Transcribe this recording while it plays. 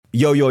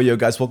Yo,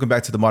 guys, welcome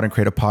back to the Modern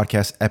Creative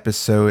Podcast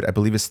episode. I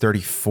believe it's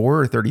 34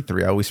 or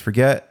 33. I always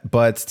forget.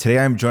 But today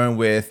I'm joined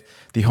with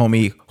the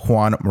homie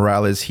Juan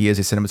Morales. He is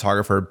a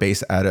cinematographer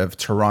based out of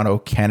Toronto,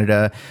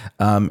 Canada.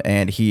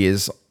 And he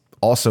is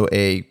also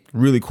a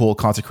really cool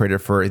content creator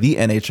for the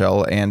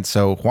NHL. And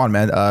so, Juan,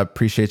 man,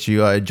 appreciate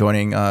you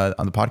joining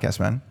on the podcast,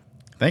 man.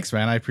 Thanks,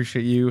 man. I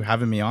appreciate you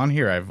having me on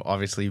here. I've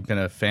obviously been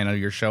a fan of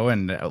your show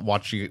and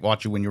watch you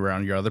when you were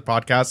on your other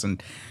podcasts,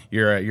 and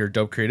you're a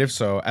dope creative.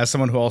 So, as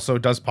someone who also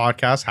does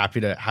podcasts, happy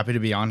to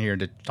be on here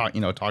to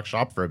talk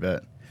shop for a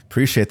bit.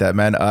 Appreciate that,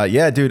 man.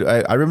 Yeah, dude.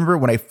 I remember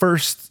when I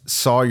first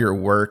saw your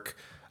work.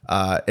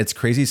 It's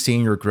crazy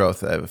seeing your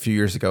growth a few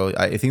years ago.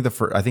 I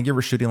think you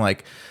were shooting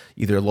like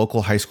either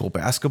local high school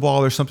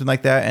basketball or something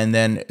like that, and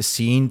then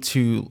seeing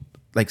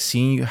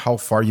how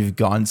far you've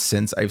gone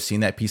since I've seen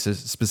that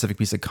specific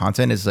piece of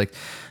content is like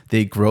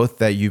the growth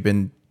that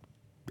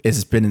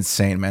it's been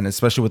insane, man.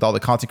 Especially with all the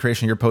content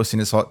creation you're posting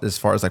as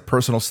far as like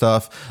personal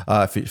stuff,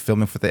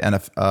 filming for the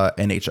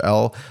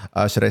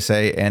NHL, should I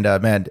say? And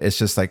man, it's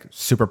just like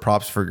super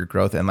props for your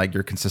growth and like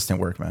your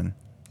consistent work, man.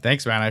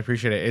 Thanks, man. I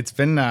appreciate it. It's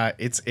been I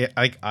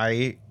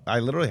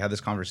literally had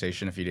this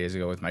conversation a few days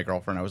ago with my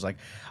girlfriend. I was like,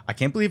 I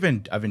can't believe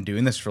I've been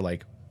doing this for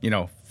like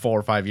 4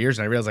 or 5 years,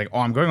 and I realized like,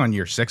 I'm going on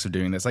year 6 of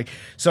doing this. Like,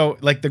 so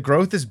like the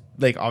growth is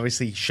like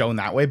obviously shown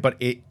that way, but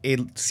it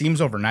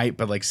seems overnight.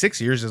 But like 6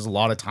 years is a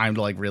lot of time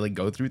to like really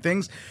go through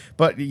things.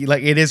 But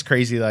like it is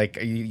crazy. Like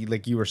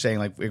you were saying,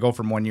 like we go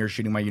from 1 year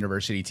shooting my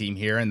university team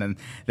here, and then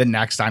the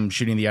next time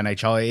shooting the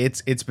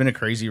NHL. It's been a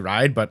crazy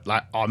ride, but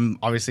I'm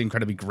obviously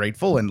incredibly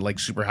grateful and like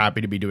super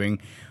happy to be doing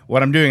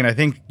what I'm doing. And I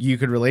think you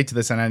could relate to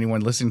this, and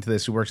anyone listening to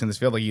this who works in this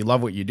field, like you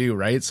love what you do,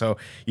 right? So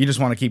you just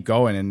want to keep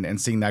going and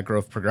seeing that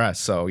growth progress.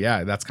 So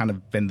yeah, that's kind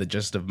of been the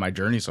gist of my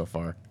journey so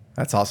far.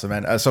 That's awesome,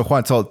 man. So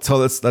Juan,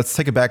 let's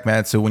take it back,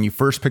 man. So when you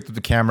first picked up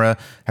the camera,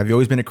 have you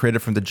always been a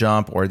creative from the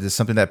jump, or is this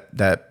something that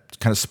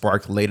kind of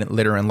sparked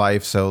later in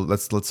life? So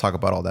let's talk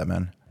about all that,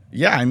 man.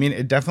 Yeah, I mean,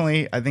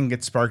 I think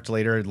it sparked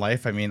later in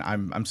life. I mean,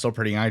 I'm still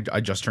pretty young. I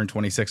just turned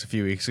 26 a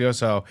few weeks ago.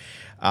 So,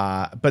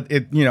 but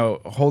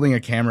holding a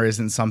camera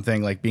isn't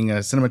something like being a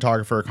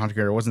cinematographer or content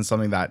creator wasn't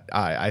something that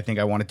I think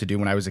I wanted to do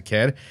when I was a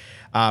kid.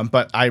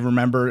 But I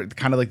remember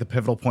kind of like the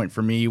pivotal point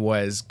for me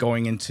was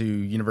going into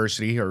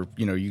university, or,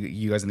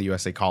 you guys in the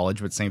USA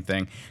college, but same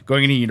thing.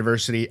 Going into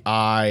university,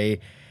 I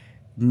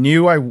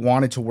knew I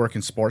wanted to work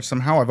in sports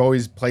somehow. I've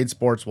always played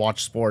sports,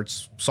 watched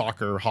sports,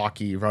 soccer,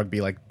 hockey,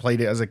 rugby, like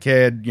played it as a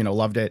kid,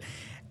 loved it.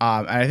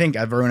 And I think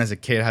everyone as a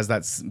kid has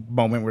that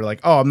moment where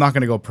like, oh, I'm not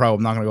going to go pro.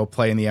 I'm not going to go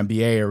play in the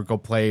NBA or go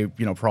play,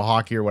 pro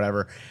hockey or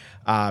whatever.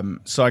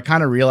 So I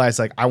kind of realized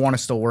like I want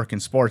to still work in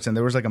sports. And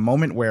there was like a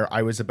moment where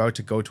I was about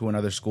to go to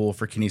another school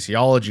for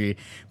kinesiology,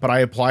 but I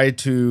applied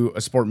to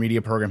a sport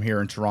media program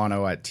here in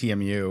Toronto at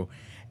TMU.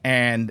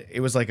 And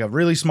it was like a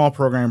really small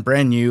program,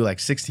 brand new,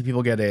 like 60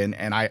 people get in.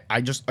 And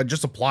I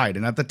just applied.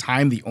 And at the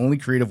time, the only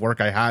creative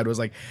work I had was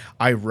like,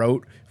 I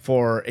wrote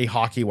for a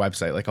hockey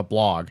website, like a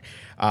blog.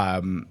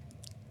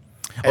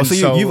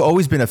 So you've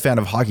always been a fan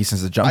of hockey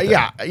since the jump?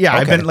 Yeah. Okay.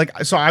 I've been like,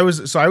 I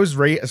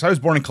was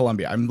born in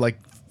Colombia. I'm like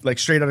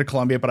straight out of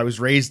Colombia, but I was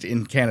raised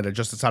in Canada,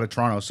 just outside of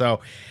Toronto. So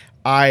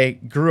I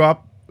grew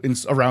up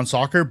around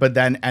soccer, but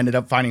then ended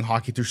up finding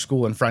hockey through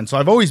school and friends. So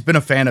I've always been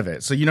a fan of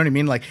it. So you know what I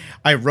mean? Like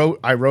I wrote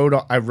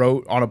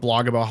on a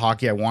blog about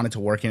hockey. I wanted to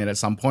work in it at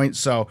some point.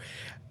 So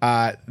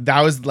that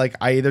was like,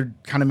 I either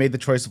kind of made the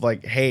choice of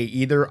like, hey,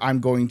 either I'm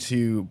going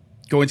to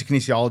go into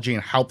kinesiology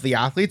and help the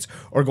athletes,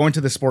 or go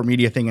into the sport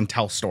media thing and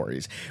tell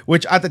stories,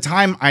 which at the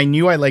time I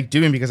knew I liked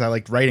doing because I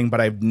liked writing, but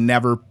I've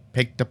never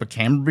picked up a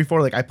camera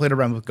before. Like I played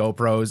around with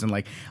GoPros and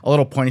like a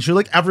little point and shoot,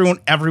 like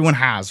everyone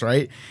has,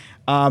 right?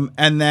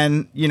 And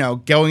then,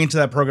 going into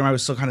that program, I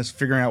was still kind of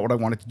figuring out what I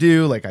wanted to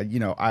do. Like,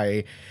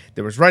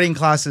 there was writing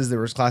classes, there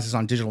was classes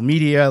on digital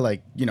media,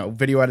 like,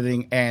 video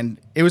editing, and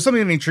it was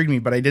something that intrigued me,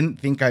 but I didn't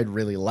think I'd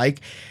really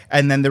like.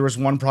 And then there was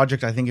one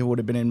project, I think it would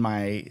have been in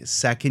my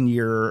second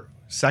year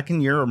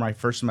or my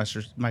first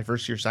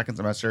year, second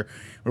semester,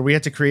 where we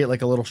had to create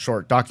like a little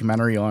short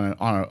documentary on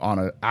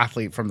an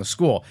athlete from the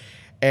school.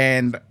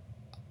 And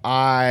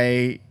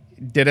I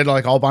did it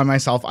like all by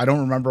myself. I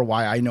don't remember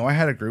why. I know I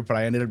had a group, but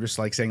I ended up just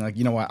like saying like,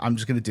 you know what, I'm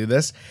just going to do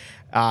this.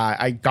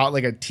 I got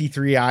like a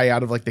T3i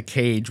out of like the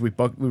cage. We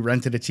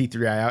rented a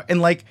T3i out,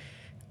 and like,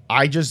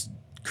 I just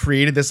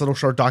created this little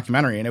short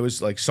documentary, and it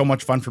was like so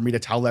much fun for me to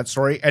tell that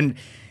story. And,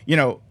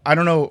 I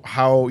don't know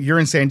how you're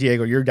in San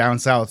Diego, you're down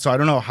south, so I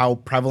don't know how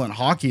prevalent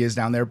hockey is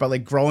down there, but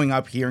like growing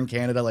up here in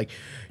Canada, like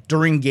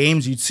during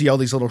games, you'd see all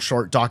these little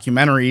short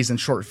documentaries and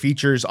short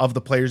features of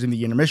the players in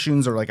the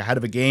intermissions or like ahead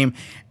of a game.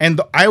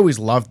 And I always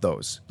loved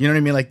those. You know what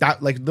I mean? Like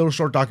that, like little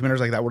short documentaries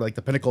like that were like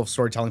the pinnacle of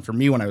storytelling for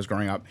me when I was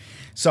growing up.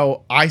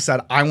 So I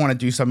said, I want to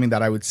do something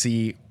that I would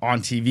see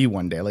on TV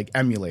one day, like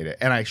emulate it.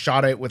 And I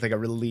shot it with like a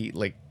really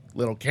like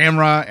little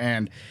camera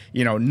and,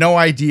 no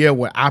idea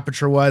what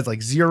aperture was,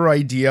 like zero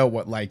idea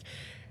what like,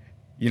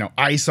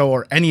 ISO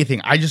or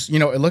anything. I just,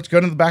 it looked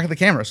good in the back of the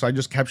camera. So I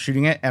just kept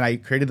shooting it, and I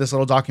created this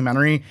little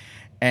documentary.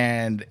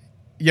 And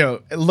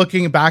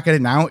looking back at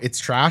it now, it's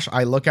trash.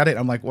 I look at it,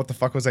 I'm like, what the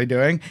fuck was I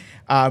doing?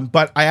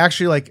 But I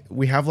actually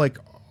we have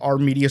our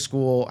media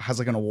school has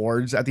like an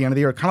awards at the end of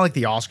the year, kind of like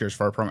the Oscars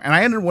for our program. And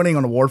I ended up winning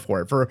an award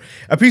for it for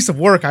a piece of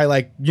work.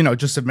 I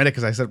just submitted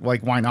because I said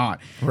why not?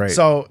 Right.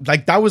 So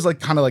that was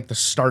kind of the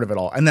start of it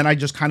all. And then I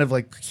just kind of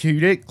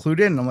clued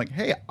in. And I'm like,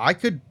 hey, I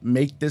could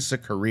make this a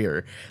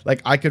career.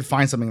 I could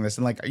find something in this.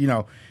 And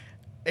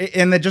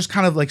and it just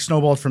kind of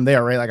snowballed from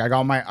there, right? I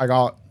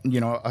got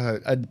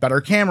a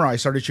better camera. I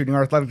started shooting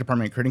our athletic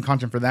department, creating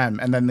content for them,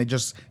 and then they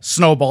just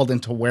snowballed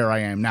into where I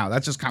am now.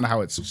 That's just kind of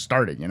how it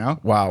started,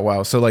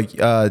 Wow. So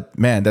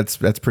man, that's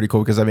pretty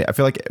cool, because I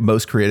feel like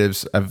most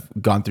creatives have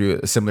gone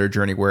through a similar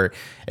journey where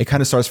it kind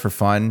of starts for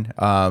fun.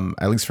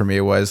 At least for me,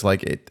 it was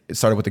it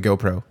started with the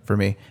GoPro for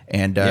me,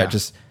 and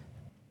just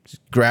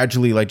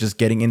gradually just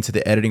getting into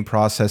the editing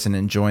process and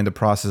enjoying the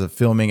process of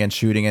filming and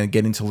shooting and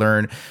getting to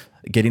learn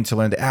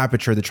the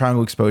aperture, the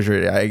triangle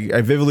exposure. I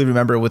vividly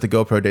remember with the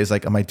GoPro days,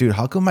 I'm like, dude,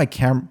 how come my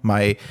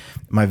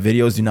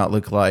videos do not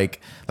look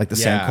like the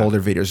Sam Colder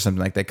videos or something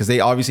like that? Because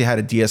they obviously had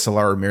a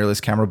DSLR or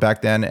mirrorless camera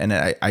back then, and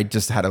I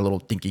just had a little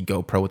dinky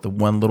GoPro with the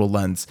one little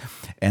lens,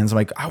 and so I'm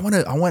like, I want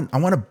to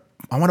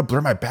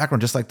blur my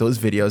background just like those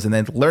videos. And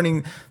then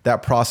learning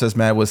that process,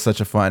 man, was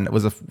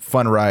a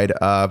fun ride.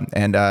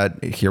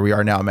 And here we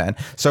are now, man.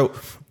 So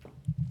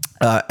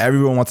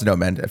everyone wants to know,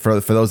 man,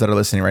 for those that are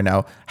listening right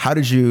now, how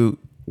did you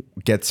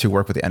get to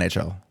work with the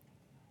NHL?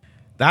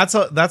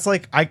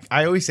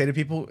 I always say to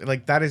people,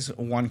 that is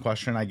one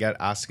question I get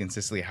asked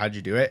consistently. How'd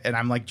you do it? And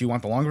I'm like, do you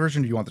want the long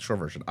version? Or do you want the short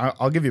version?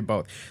 I'll give you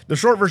both. The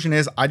short version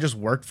is I just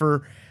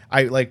put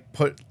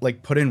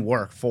in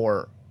work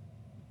for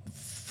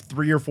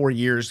 3 or 4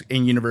 years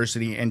in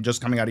university and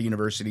just coming out of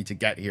university to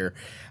get here.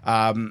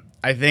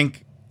 I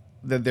think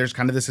that there's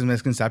kind of this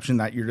misconception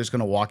that you're just going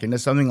to walk into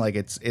something.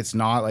 It's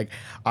not.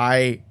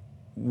 I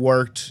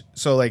worked,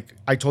 so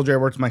I told you I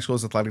worked in my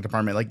school's athletic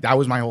department. That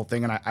was my whole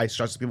thing, and I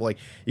stress to people,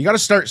 you got to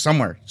start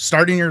somewhere.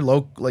 Start in your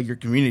local, your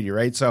community,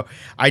 right? So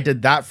I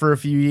did that for a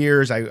few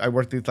years. I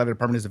worked in the athletic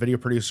department as a video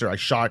producer. I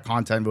shot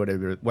content,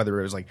 whether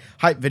it was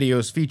hype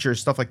videos, features,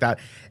 stuff like that,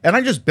 and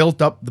I just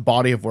built up the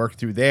body of work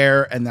through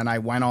there. And then I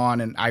went on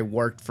and I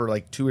worked for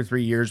 2 or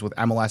 3 years with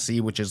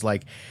MLSE, which is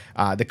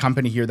the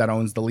company here that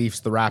owns the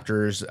Leafs, the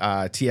Raptors,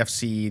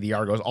 TFC, the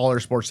Argos, all our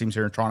sports teams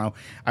here in Toronto.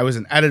 I was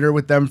an editor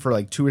with them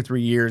for 2 or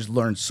 3 years,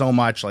 learned so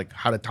much,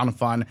 had a ton of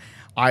fun.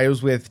 I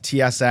was with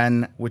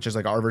TSN, which is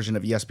our version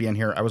of ESPN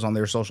here. I was on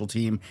their social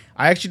team.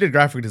 I actually did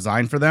graphic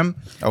design for them.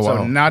 Oh, wow.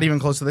 So not even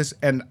close to this.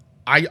 And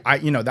I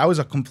that was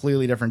a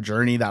completely different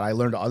journey that I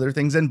learned other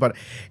things in, but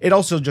it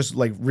also just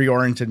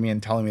reoriented me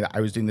and telling me that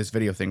I was doing this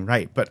video thing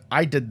right. But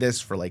I did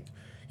this for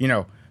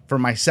for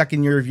my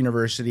second year of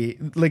university.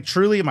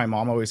 Truly, my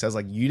mom always says,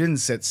 you didn't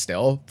sit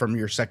still from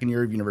your second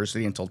year of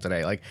university until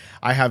today.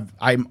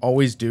 I'm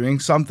always doing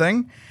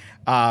something.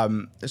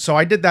 So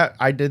I did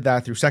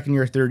that through second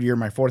year, third year,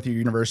 my fourth year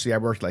university. I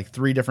worked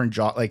 3 different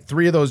jobs,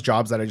 3 of those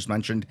jobs that I just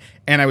mentioned,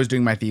 and I was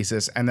doing my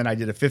thesis. And then I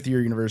did a 5th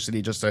year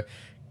university just to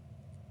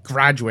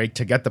graduate,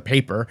 to get the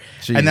paper.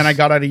 Jeez. And then I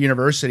got out of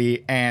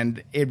university,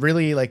 and it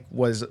really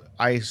was,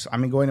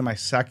 I'm going to my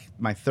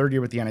third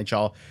year with the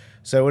NHL.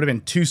 So it would have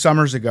been 2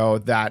 summers ago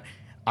that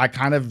I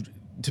kind of,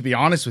 to be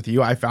honest with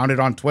you, I found it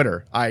on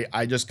Twitter.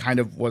 I just kind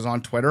of was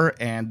on Twitter,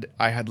 and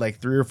I had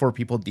 3 or 4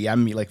 people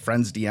DM me,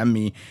 friends DM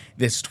me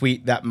this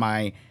tweet that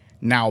my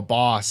now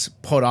boss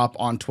put up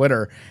on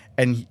Twitter,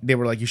 and they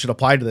were you should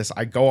apply to this.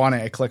 I go on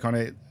it, I click on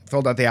it,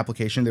 filled out the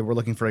application. They were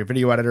looking for a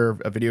video editor,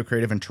 a video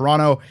creative in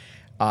Toronto,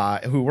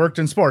 who worked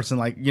in sports,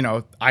 and I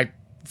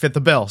fit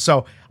the bill.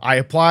 So I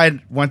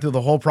applied, went through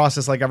the whole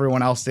process like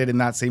everyone else did in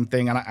that same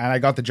thing, and I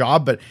got the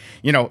job. But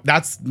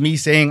that's me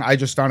saying I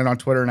just found it on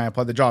Twitter and I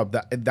applied the job.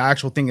 The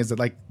actual thing is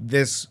that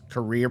this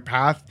career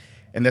path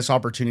and this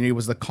opportunity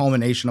was the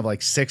culmination of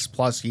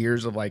 6+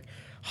 years of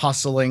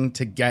hustling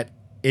to get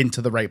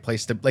into the right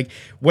place. To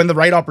when the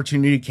right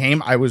opportunity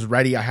came, I was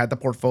ready. I had the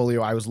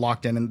portfolio, I was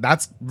locked in, and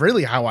that's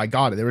really how I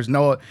got it. There was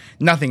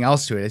nothing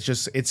else to it.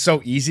 It's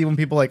so easy when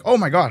people oh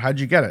my God, how'd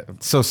you get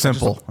it? So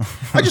simple.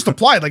 I just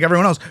applied like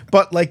everyone else,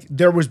 but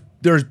there was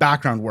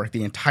background work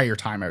the entire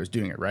time I was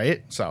doing it,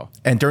 right? So,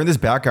 and during this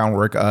background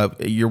work,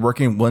 you're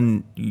working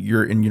when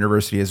you're in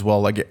university as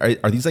well.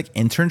 Are these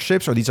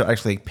internships, or these are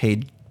actually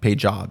paid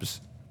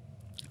jobs?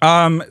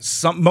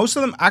 Most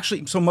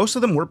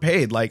of them were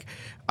paid.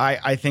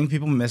 I think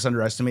people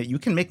misunderestimate. You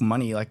can make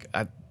money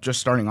at just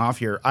starting off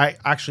here.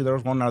 There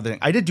was one other thing.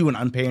 I did do an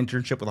unpaid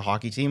internship with a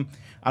hockey team.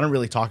 I don't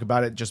really talk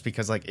about it just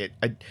because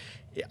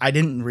I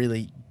didn't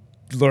really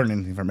learn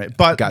anything from it.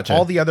 But Gotcha.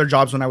 All the other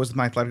jobs when I was in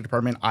my athletic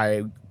department,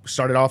 I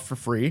started off for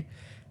free,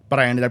 but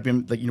I ended up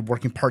being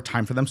working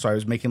part-time for them. So I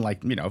was making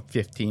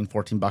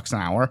 $15-$14 an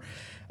hour.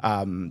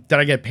 Did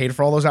I get paid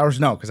for all those hours?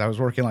 No, because I was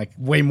working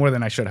way more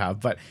than I should have.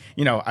 But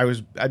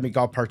I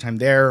got part-time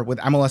there. With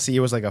MLSE,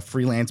 it was a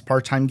freelance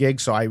part-time gig,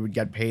 so I would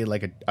get paid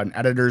an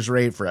editor's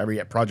rate for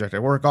every project I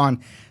work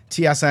on.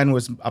 TSN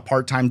was a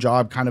part-time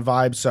job kind of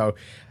vibe. So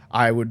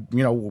I would,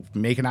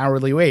 make an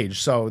hourly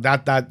wage. So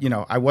that,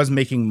 I was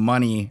making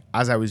money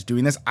as I was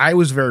doing this. I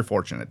was very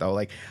fortunate though.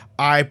 Like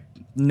I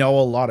know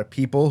a lot of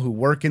people who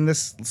work in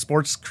this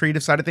sports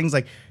creative side of things.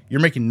 Like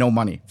you're making no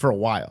money for a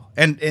while.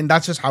 And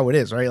that's just how it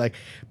is. Right. Like,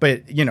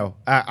 but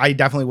I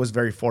definitely was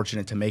very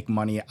fortunate to make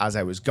money as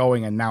I was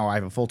going. And now I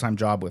have a full-time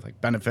job with like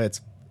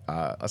benefits,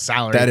 a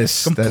salary. That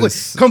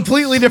is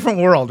completely different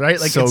world, right?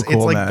 Like so cool,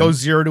 it's like man. goes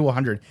 0 to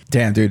 100.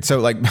 Damn, dude. So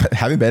like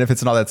having benefits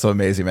and all that's so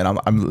amazing, man.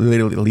 I'm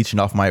literally leeching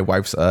off my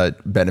wife's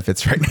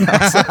benefits right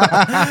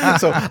now.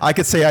 So I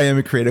could say I am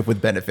a creative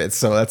with benefits.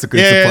 So that's a good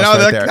plus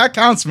right there. That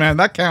counts, man.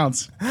 That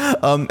counts.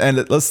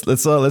 And let's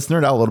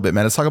nerd out a little bit,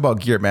 man. Let's talk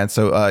about gear, man.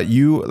 So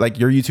you like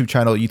your YouTube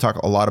channel, you talk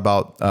a lot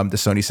about the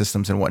Sony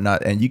systems and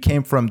whatnot, and you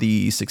came from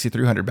the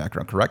 6300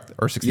 background, correct?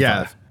 Or 65?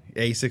 Yeah.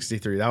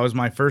 A63. That was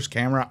my first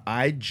camera.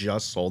 I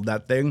just sold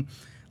that thing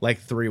like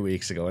 3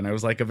 weeks ago, and it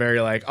was like a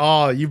very like,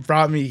 oh, you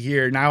brought me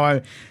here.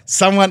 Now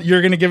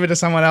you're gonna give it to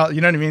someone else.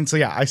 You know what I mean? So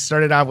yeah, I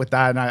started out with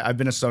that, and I've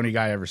been a Sony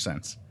guy ever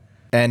since.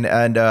 And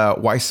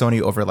why Sony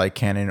over like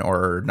Canon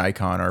or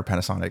Nikon or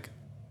Panasonic?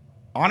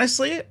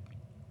 Honestly,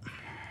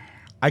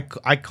 I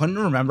couldn't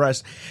remember.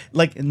 Us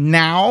like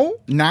now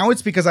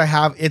it's because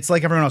it's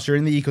like everyone else. You're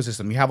in the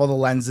ecosystem. You have all the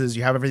lenses.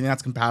 You have everything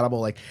that's compatible.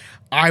 Like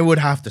I would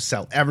have to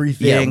sell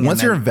everything. Yeah.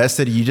 Once you're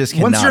invested, you just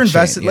cannot once you're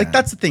invested. change, like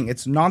that's the thing.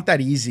 It's not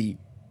that easy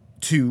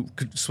to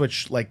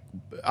switch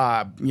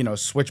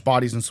switch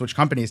bodies and switch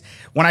companies.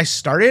 When I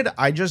started,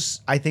 I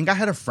think I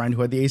had a friend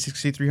who had the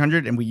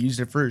A6300 and we used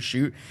it for a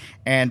shoot,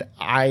 and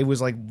I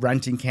was like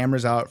renting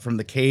cameras out from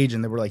the Cage,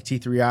 and they were like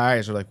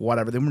T3Is or like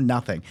whatever. They were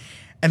nothing.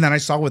 And then I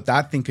saw what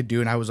that thing could do,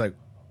 and I was like,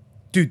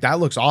 dude, that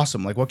looks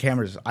awesome. Like, what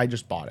cameras? I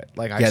just bought it.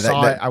 Like, I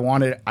saw it, I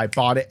wanted it, I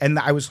bought it, and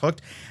I was hooked.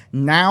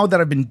 Now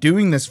that I've been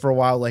doing this for a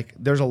while, like,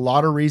 there's a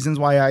lot of reasons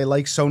why I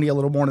like Sony a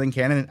little more than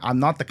Canon. I'm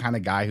not the kind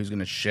of guy who's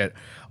gonna shit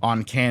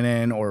on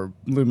Canon or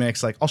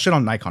Lumix. Like, I'll shit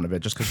on Nikon a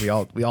bit just because we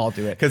all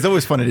do it. Because it's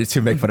always fun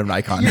to make fun of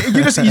Nikon.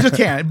 you just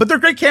can't. But they're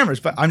great cameras.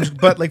 But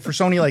like for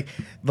Sony, like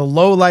the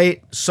low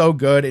light, so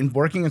good. And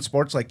working in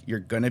sports, like you're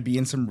gonna be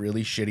in some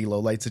really shitty low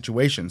light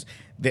situations.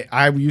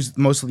 I use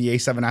mostly the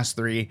A7S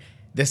III.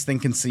 This thing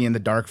can see in the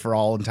dark for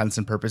all intents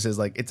and purposes.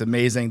 Like it's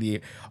amazing. The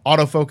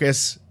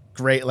autofocus,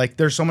 great. Like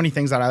there's so many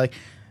things that I like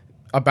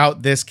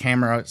about this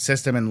camera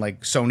system and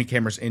like Sony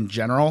cameras in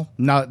general.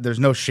 There's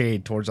no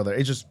shade towards other.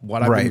 It's just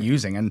what I've been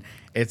using, and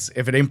it's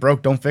if it ain't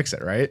broke, don't fix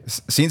it, right?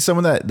 Seeing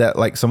someone that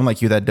like someone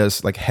like you that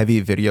does like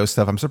heavy video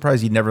stuff, I'm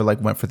surprised you never like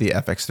went for the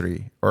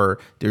FX3, or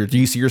do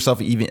you see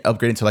yourself even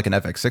upgrading to like an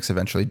FX6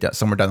 eventually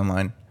somewhere down the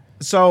line?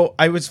 So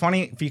it was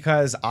funny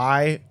because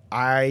I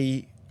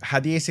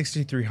had the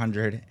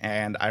A6300,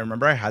 and I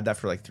remember I had that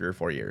for like 3 or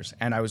 4 years,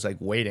 and I was like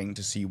waiting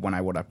to see when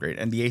I would upgrade.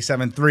 And the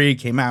A7 III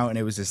came out, and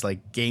it was this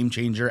like game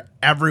changer.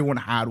 Everyone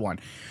had one,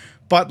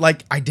 but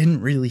like I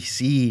didn't really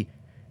see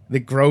the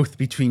growth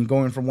between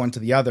going from one to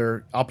the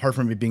other, apart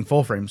from it being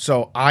full frame.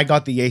 So I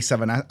got the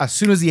A7 as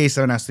soon as the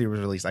A7S III was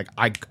released. Like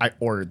I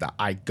ordered that,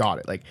 I got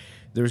it. Like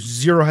there's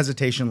zero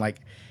hesitation.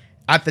 Like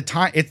at the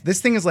time, this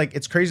thing is like,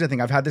 it's crazy. I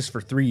think I've had this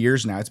for 3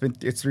 years now. It's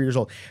 3 years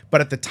old.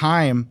 But at the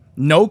time,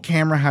 no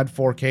camera had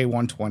 4K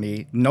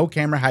 120. No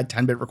camera had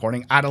 10-bit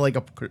recording at a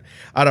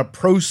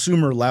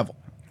prosumer level.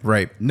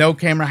 Right. No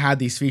camera had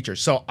these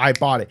features. So I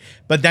bought it.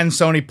 But then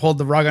Sony pulled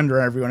the rug under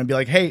everyone and be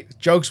like, hey,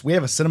 jokes, we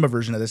have a cinema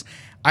version of this.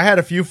 I had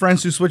a few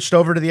friends who switched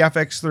over to the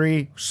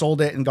FX3,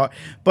 sold it and got,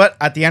 but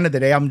at the end of the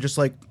day, I'm just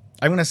like,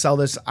 I'm going to sell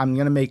this. I'm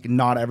going to make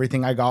not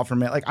everything I got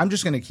from it. Like, I'm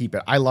just going to keep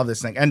it. I love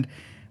this thing. And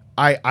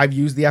I've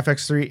used the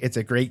FX3. It's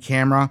a great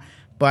camera,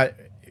 but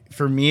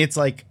for me, it's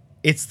like,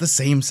 it's the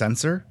same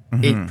sensor.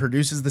 Mm-hmm. It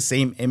produces the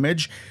same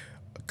image.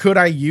 Could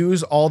I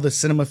use all the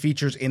cinema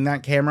features in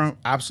that camera?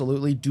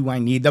 Absolutely. Do I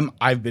need them?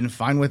 I've been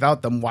fine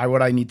without them. Why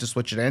would I need to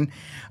switch it in?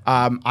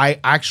 I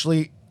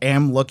actually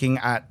am looking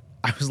at,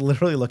 I was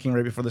literally looking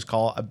right before this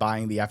call at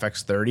buying the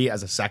FX30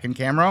 as a second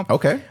camera.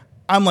 Okay.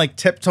 I'm like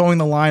tiptoeing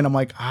the line. I'm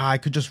like, I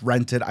could just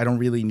rent it. I don't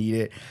really need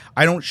it.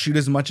 I don't shoot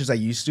as much as I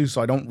used to,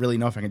 so I don't really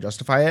know if I can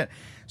justify it.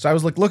 So I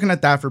was like looking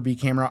at that for B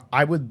camera.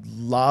 I would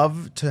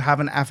love to have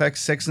an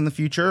FX6 in the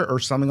future or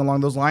something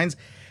along those lines.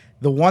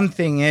 The one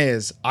thing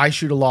is I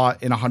shoot a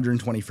lot in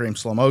 120 frame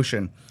slow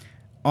motion.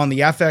 On the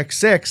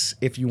FX6,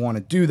 if you want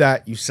to do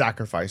that, you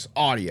sacrifice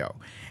audio.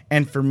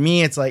 And for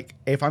me, it's like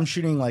if I'm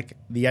shooting like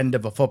the end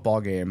of a football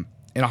game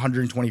in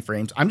 120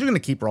 frames, I'm just going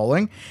to keep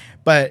rolling.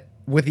 But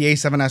with the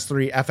A7S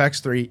III,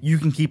 FX3, you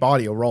can keep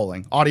audio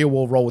rolling. Audio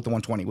will roll with the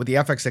 120. With the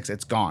FX6,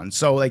 it's gone.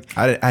 So like,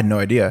 I had no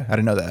idea. I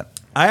didn't know that.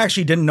 I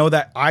actually didn't know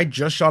that. I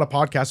just shot a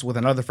podcast with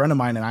another friend of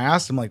mine, and I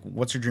asked him like,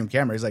 "What's your dream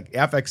camera?" He's like,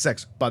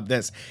 "FX6, but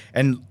this."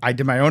 And I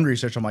did my own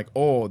research. I'm like,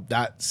 "Oh,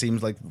 that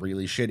seems like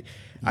really shitty."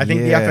 I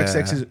think the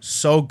FX6 is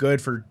so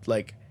good for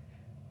like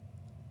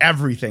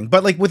everything,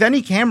 but like with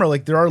any camera,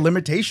 like there are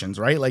limitations,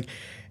 right? Like,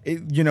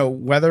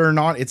 whether or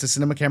not it's a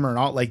cinema camera or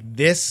not, like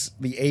this,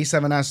 the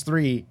A7S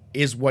III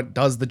is what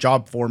does the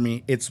job for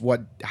me. It's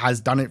what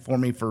has done it for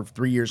me for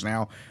 3 years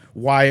now.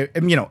 why,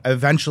 you know,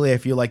 eventually I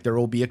feel like there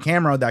will be a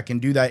camera that can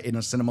do that in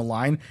a cinema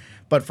line.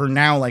 But for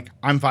now, like,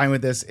 I'm fine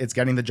with this. It's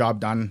getting the job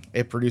done.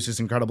 It produces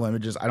incredible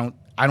images. I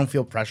don't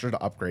feel pressure to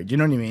upgrade. You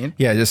know what I mean?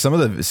 Yeah, just some of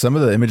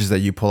the images that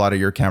you pull out of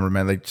your camera,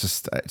 man. Like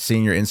just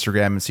seeing your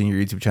Instagram and seeing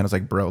your YouTube channels,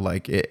 like, bro,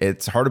 like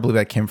it's hard to believe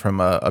that came from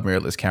a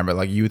mirrorless camera.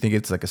 Like you would think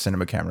it's like a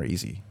cinema camera,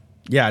 easy.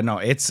 Yeah, no,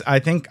 I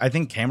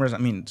think cameras, I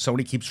mean,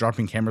 Sony keeps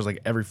dropping cameras like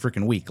every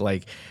freaking week.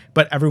 Like,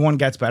 but everyone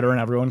gets better and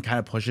everyone kind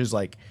of pushes,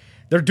 like,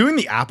 they're doing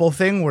the Apple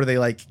thing where they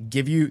like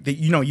give you the,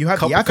 you know, you have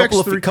the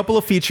FX3 couple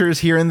of features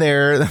here and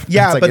there.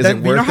 Yeah, like, but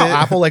then you know how it?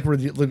 Apple like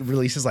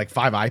releases like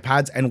 5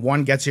 iPads and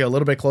one gets you a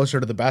little bit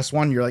closer to the best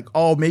one. You're like,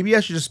 oh, maybe I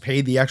should just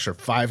pay the extra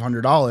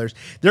 $500.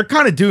 They're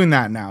kind of doing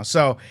that now.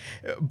 So,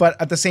 but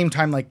at the same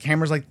time, like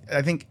cameras, like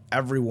I think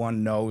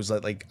everyone knows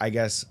that, like, I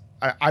guess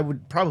I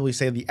would probably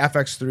say the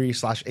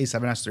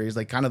FX3/A7S3 is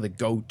like kind of the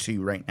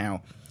go-to right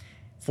now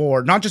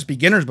for not just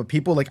beginners, but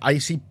people. Like, I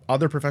see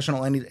other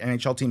professional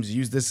NHL teams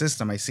use this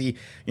system. I see,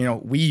 you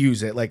know, we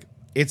use it. Like,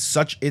 it's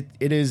such, it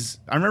is,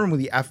 I remember when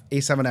the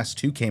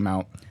A7S2 came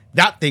out,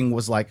 that thing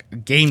was like a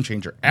game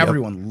changer.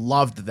 Everyone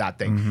loved that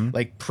thing,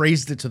 like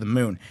praised it to the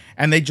moon.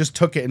 And they just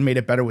took it and made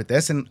it better with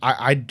this. And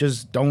I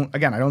just don't,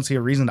 again, I don't see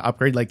a reason to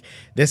upgrade. Like,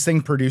 this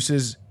thing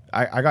produces,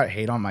 I got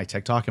hate on my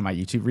TikTok and my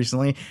YouTube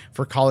recently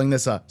for calling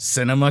this a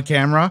cinema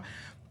camera.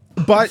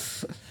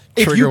 But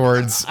Trigger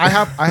words. I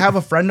have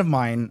a friend of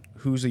mine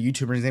who's a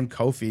YouTuber. His name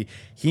Kofi.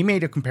 He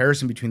made a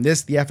comparison between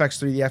this, the FX3,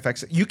 the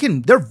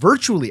FX. They're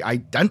virtually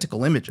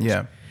identical images.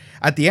 Yeah.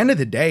 At the end of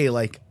the day,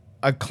 like,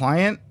 a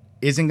client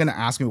isn't going to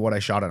ask me what I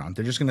shot it on.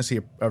 They're just going to see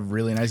a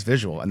really nice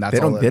visual, and that's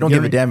all. They don't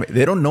give a damn.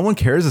 No one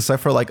cares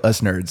except for like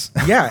us nerds.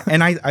 Yeah,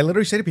 and I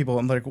literally say to people,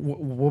 I'm like,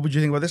 what would you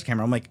think about this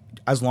camera? I'm like,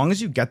 as long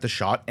as you get the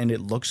shot and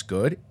it looks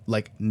good,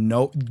 like,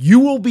 no,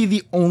 you will be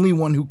the only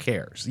one who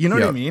cares. You know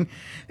what I mean?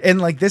 And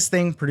like, this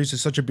thing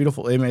produces such a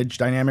beautiful image,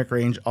 dynamic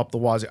range up the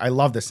wazoo. I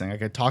love this thing. I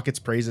could talk its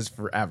praises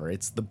forever.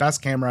 It's the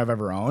best camera I've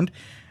ever owned.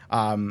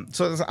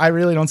 So I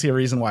really don't see a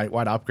reason why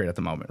to upgrade at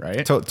the moment,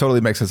 right?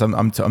 Totally makes sense.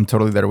 I'm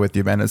totally there with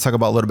you, man. Let's talk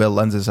about a little bit of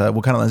lenses.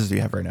 What kind of lenses do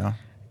you have right now?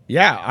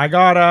 Yeah, I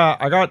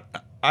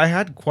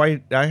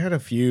had a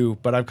few,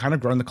 but I've kind of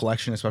grown the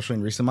collection, especially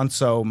in recent months.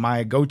 So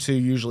my go-to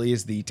usually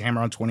is the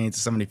Tamron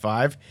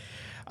 28-75.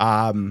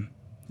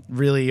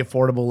 Really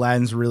affordable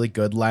lens, really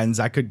good lens.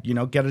 I could, you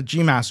know, get a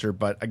G Master,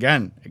 but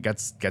again, it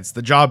gets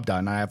the job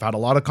done. I've had a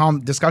lot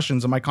of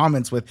discussions in my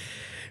comments with,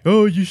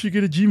 oh, you should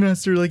get a G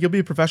Master, like, you'll be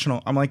a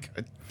professional. I'm like,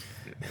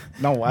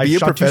 no, I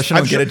shot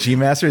professional. Get a G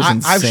Master is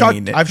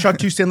insane. I've shot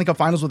 2 Stanley Cup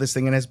Finals with this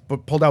thing and has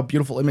pulled out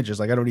beautiful images.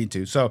 Like, I don't need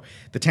to. So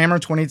the Tamron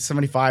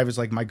 28-75 is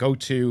like my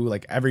go-to,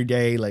 like, every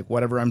day, like,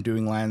 whatever I'm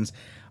doing lens.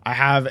 I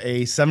have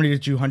a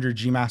 70-200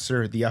 G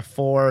Master, the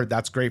F4.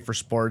 That's great for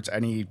sports,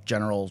 any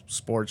general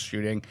sports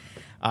shooting.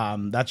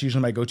 That's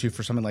usually my go-to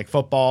for something like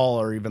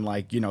football or even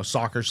like, you know,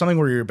 soccer, something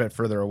where you're a bit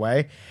further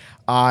away.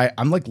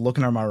 I'm like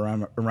looking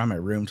around my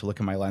room to look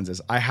at my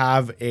lenses. I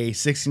have a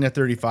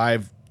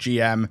 16-35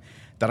 GM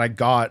that I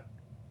got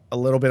a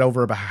little bit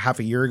over about half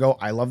a year ago.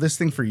 I love this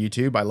thing for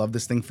YouTube. I love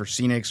this thing for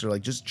scenics or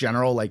like just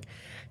general, like,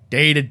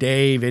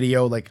 day-to-day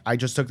video. Like, I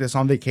just took this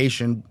on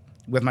vacation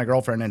with my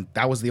girlfriend and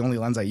that was the only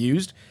lens I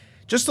used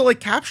just to like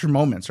capture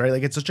moments, right?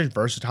 Like, it's such a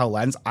versatile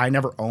lens. I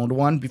never owned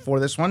one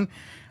before this one.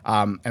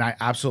 And I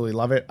absolutely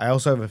love it. I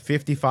also have a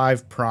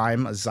 55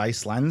 prime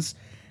Zeiss lens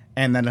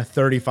and then a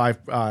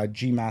 35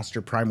 G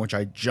Master prime, which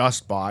I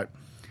just bought.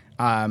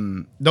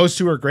 Those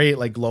two are great,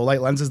 like, low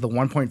light lenses. The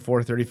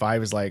 1.4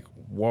 35 is like,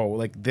 whoa,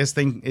 like, this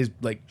thing is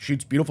like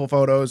shoots beautiful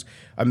photos,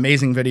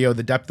 amazing video.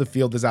 The depth of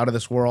field is out of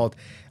this world.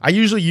 I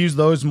usually use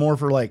those more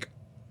for like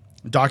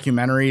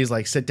documentaries,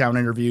 like sit down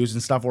interviews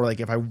and stuff, or like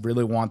if I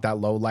really want that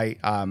low light.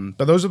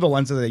 But those are the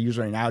lenses I use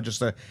right now.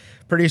 Just a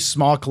pretty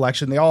small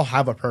collection. They all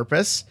have a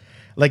purpose.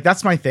 Like,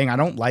 that's my thing. I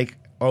don't like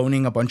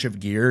owning a bunch of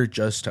gear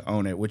just to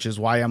own it, which is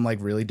why I'm like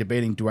really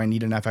debating, do I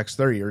need an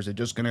FX30 or is it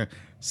just going to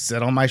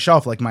sit on my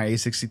shelf like my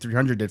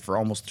A6300 did for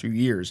almost 2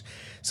 years?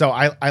 So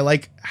I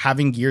like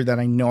having gear that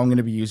I know I'm going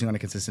to be using on a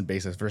consistent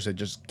basis versus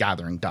just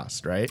gathering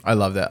dust, right? I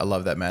love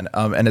that, man.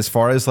 And as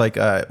far as like,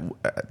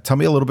 tell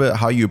me a little bit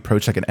how you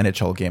approach like an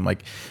NHL game.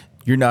 Like,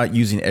 you're not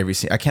using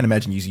I can't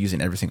imagine you using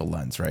every single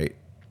lens, right?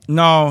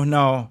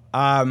 No.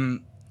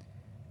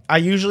 I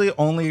usually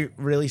only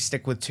really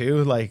stick with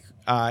 2. Like,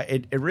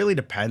 it really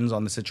depends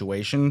on the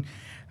situation.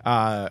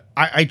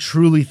 I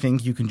truly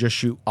think you can just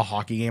shoot a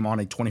hockey game on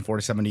a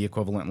 24-70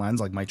 equivalent lens,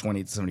 like my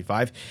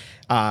 28-75.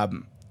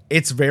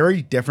 It's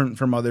very different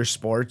from other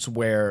sports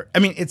where, I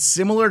mean, it's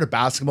similar to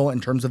basketball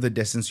in terms of the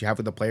distance you have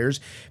with the players,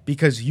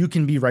 because you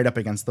can be right up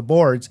against the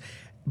boards,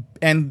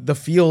 and the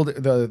field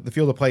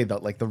of play,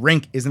 like the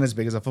rink, isn't as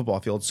big as a football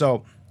field.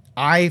 So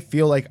I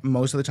feel like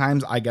most of the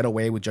times I get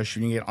away with just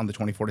shooting it on the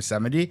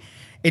 24-70.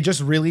 It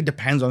just really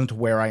depends on to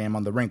where I am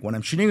on the rink. When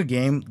I'm shooting a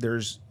game,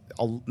 there's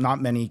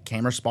not many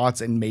camera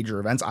spots in major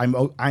events.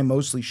 I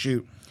mostly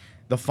shoot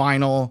the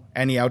final,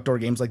 any outdoor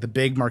games, like the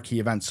big marquee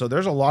events. So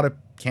there's a lot of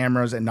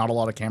cameras and not a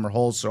lot of camera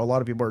holes. So a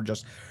lot of people are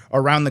just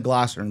around the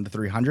glass or in the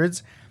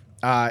 300s.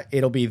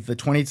 it'll be the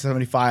 20 to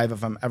 75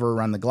 if I'm ever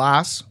around the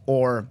glass,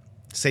 or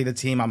say the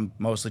team I'm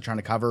mostly trying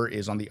to cover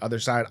is on the other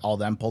side, I'll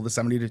then pull the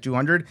 70 to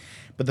 200.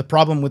 But the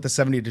problem with the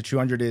 70 to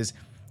 200 is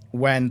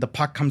when the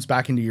puck comes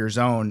back into your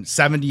zone,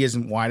 70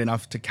 isn't wide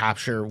enough to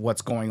capture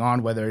what's going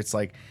on, whether it's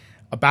like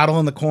a battle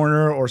in the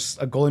corner or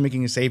a goalie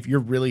making a save. You're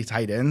really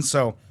tight in.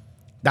 So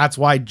that's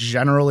why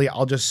generally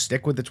I'll just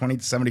stick with the 20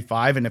 to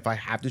 75. And if I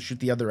have to shoot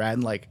the other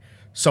end, like,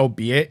 so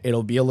be it.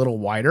 It'll be a little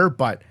wider,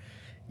 but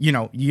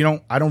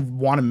I don't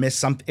want to miss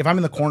something. If I'm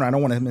in the corner, I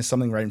don't want to miss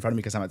something right in front of me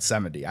because I'm at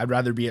 70. I'd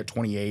rather be at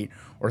 28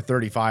 or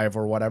 35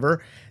 or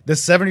whatever. The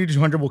 70 to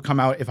 200 will come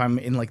out if I'm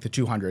in like the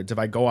 200s. If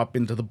I go up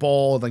into the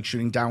bowl, like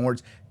shooting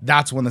downwards,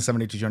 that's when the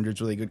 70 to 200 is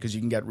really good because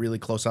you can get really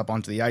close up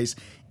onto the ice.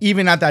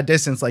 Even at that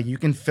distance, like you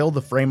can fill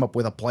the frame up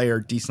with a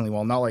player decently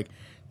well. Not like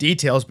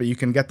details, but you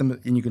can get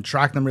them and you can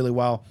track them really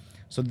well.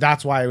 So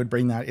that's why I would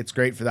bring that. It's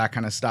great for that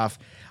kind of stuff.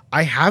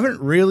 I haven't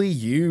really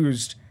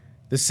used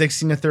the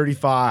 16 to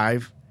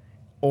 35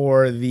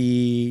 or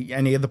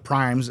any of the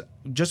primes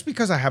just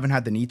because I haven't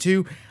had the need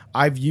to.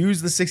 I've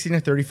used the 16 to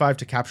 35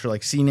 to capture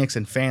like scenics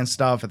and fan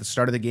stuff at the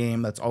start of the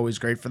game. That's always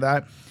great for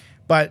that.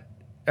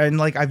 And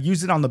like I've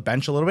used it on the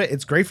bench a little bit.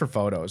 It's great for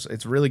photos.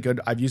 It's really good.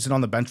 I've used it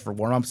on the bench for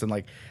warm-ups and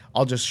like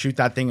I'll just shoot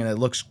that thing and it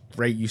looks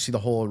great. You see the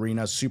whole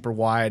arena super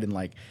wide and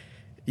like,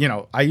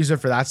 I use it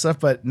for that stuff,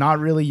 but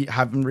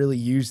haven't really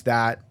used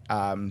that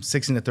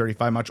 16 to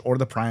 35 much or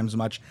the primes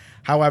much.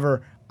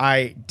 However,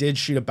 I did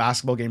shoot a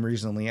basketball game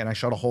recently and I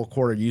shot a whole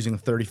quarter using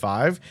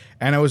 35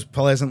 and I was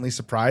pleasantly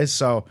surprised.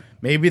 So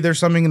maybe there's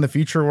something in the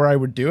future where I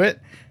would do it.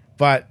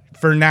 But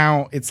for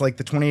now, it's like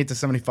the 28 to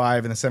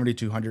 75 and the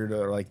 7200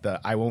 are like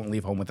I won't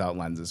leave home without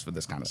lenses for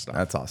this kind of stuff.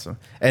 That's awesome.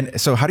 And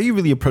so how do you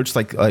really approach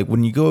like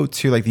when you go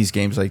to like these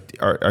games, like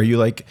are you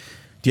like,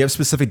 do you have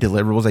specific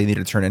deliverables that you need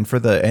to turn in for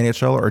the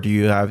NHL, or do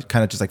you have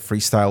kind of just like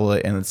freestyle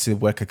it and see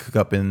what could cook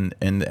up in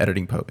the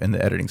editing part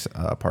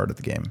of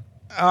the game?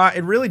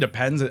 It really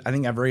depends. I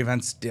think every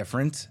event's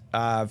different.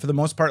 For the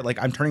most part,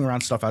 like I'm turning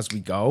around stuff as we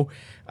go.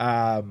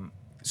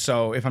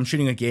 So if I'm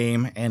shooting a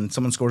game and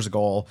someone scores a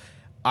goal,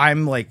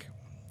 I'm like,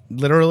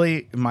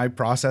 literally my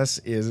process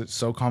is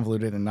so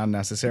convoluted and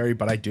unnecessary,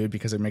 but I do it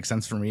because it makes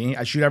sense for me.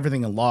 I shoot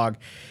everything in log,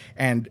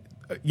 and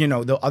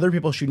the other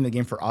people shooting the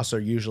game for us are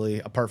usually,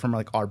 apart from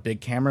like our big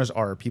cameras,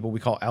 are people we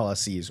call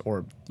LSCs,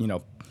 or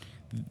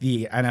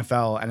the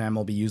NFL and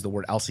MLB use the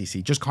word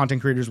LCC, just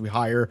content creators we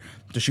hire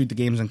to shoot the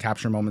games and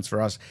capture moments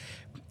for us.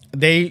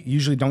 They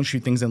usually don't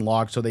shoot things in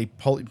log, so they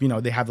pull,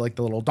 they have like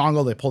the little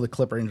dongle, they pull the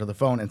clip right into the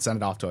phone and send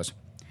it off to us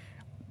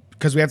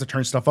because we have to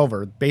turn stuff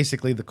over.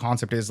 Basically, the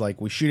concept is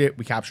like we shoot it,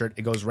 we capture it,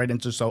 it goes right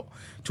into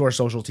to our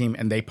social team,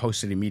 and they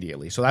post it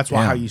immediately. So that's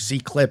why how you see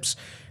clips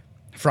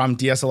from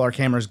DSLR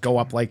cameras go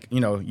up like,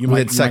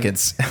 within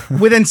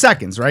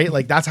seconds, right?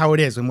 Like that's how it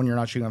is. And when you're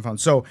not shooting on phone.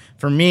 So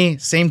for me,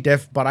 same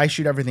diff, but I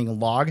shoot everything in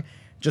log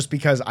just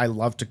because I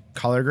love to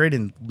color grade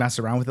and mess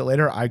around with it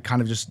later. I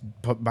kind of just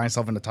put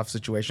myself in a tough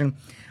situation.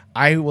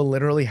 I will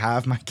literally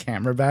have my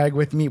camera bag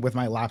with me with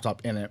my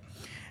laptop in it.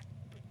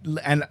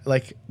 And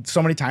like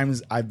so many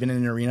times I've been in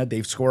an arena,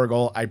 they've scored a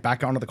goal. I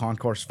back onto the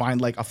concourse,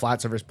 find like a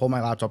flat surface, pull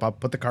my laptop up,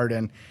 put the card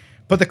in,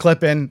 put the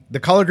clip in. The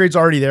color grade's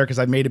already there because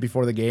I made it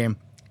before the game.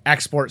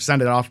 Export,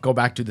 send it off, go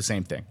back, do the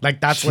same thing. Like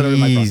that's literally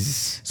my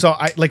process. So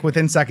I like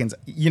within seconds,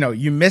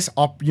 you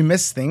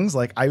miss things.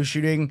 Like I was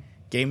shooting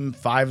game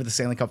 5 of the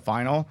Stanley Cup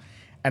final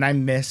and I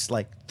missed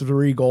like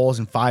 3 goals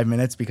in 5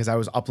 minutes because I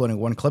was uploading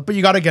one clip, but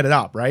you got to get it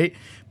up, right?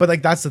 But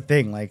like that's the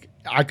thing. Like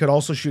I could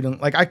also shoot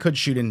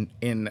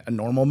in a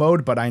normal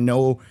mode, but I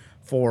know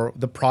for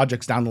the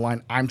projects down the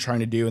line I'm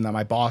trying to do and that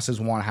my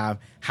bosses want to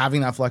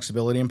having that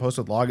flexibility in post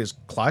with log is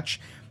clutch.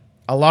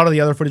 A lot of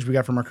the other footage we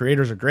got from our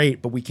creators are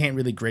great, but we can't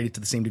really grade it to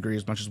the same degree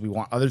as much as we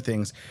want other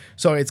things.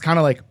 So it's kind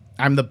of like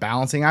I'm the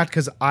balancing act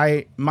because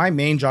my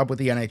main job with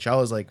the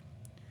NHL is like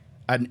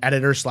an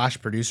editor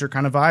 / producer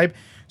kind of vibe.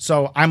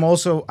 So I'm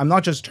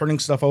not just turning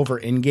stuff over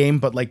in game,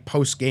 but like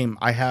post game,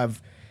 I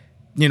have,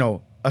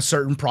 a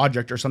certain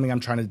project or something I'm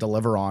trying to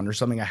deliver on or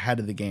something ahead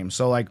of the game.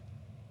 So like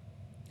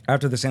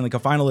after the Stanley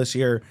Cup final this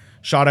year,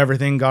 shot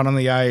everything, got on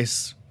the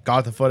ice,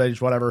 got the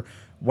footage, whatever.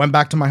 Went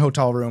back to my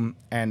hotel room,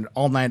 and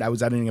all night I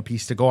was editing a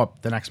piece to go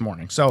up the next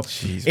morning. So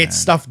it's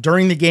stuff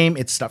during the game,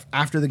 it's stuff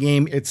after the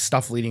game, it's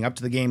stuff leading up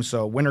to the game.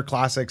 So Winter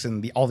Classics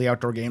and all the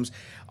outdoor games,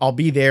 I'll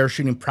be there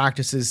shooting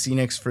practices,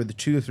 scenics for the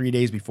 2 to 3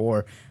 days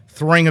before,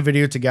 throwing a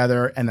video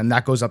together, and then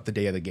that goes up the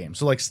day of the game.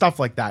 So like stuff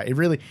like that.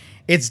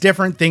 It's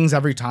different things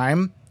every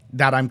time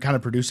that I'm kind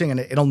of producing,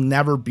 and it'll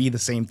never be the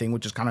same thing,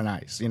 which is kind of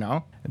nice,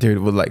 Dude,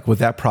 with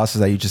that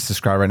process that you just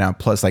described right now,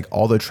 plus like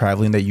all the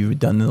traveling that you've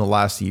done in the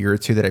last year or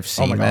two that I've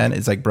seen, man,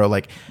 it's like, bro,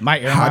 like my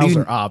air miles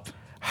are up.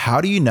 How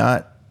do you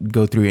not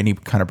go through any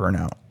kind of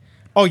burnout?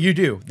 Oh, you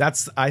do.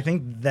 I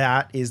think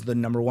that is the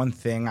number one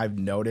thing I've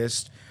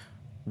noticed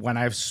when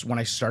I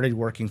started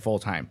working full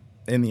time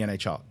in the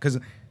NHL, because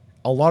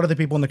a lot of the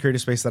people in the creative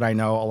space that I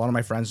know, a lot of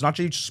my friends, not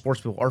just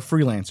sports people, are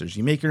freelancers.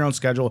 You make your own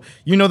schedule.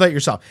 You know that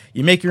yourself.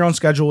 You make your own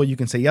schedule. You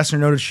can say yes or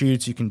no to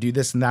shoots. You can do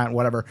this and that,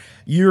 whatever.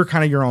 You're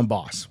kind of your own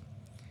boss.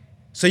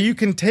 So you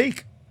can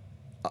take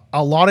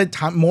a lot of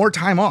time, more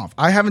time off.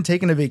 I haven't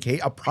taken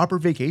a proper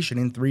vacation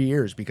in 3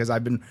 years because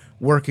I've been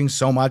working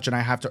so much and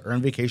I have to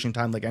earn vacation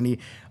time like any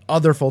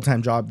other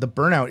full-time job. The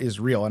burnout is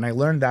real. And I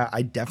learned that.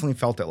 I definitely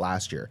felt it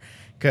last year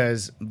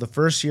because the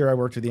first year I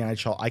worked with the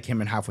NHL, I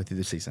came in halfway through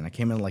the season. I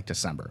came in like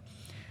December.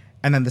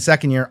 And then the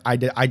second year I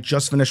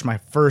just finished my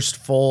first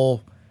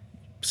full,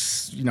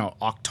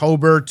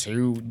 October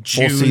to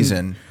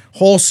June.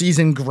 Whole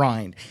season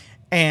grind.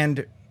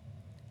 And,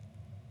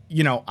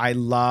 I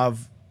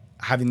love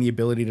having the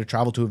ability to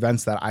travel to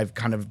events that I've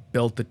kind of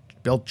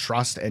built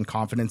trust and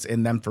confidence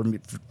in them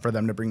for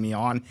them to bring me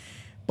on.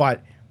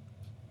 But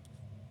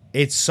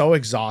it's so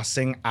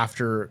exhausting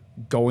after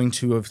going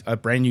to a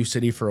brand new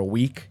city for a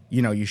week.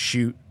 You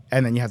shoot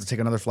and then you have to take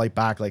another flight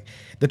back. Like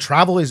the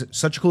travel is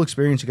such a cool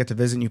experience. You get to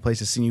visit new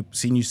places,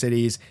 see new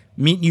cities,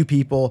 meet new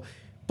people,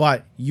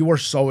 but you are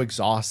so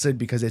exhausted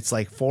because it's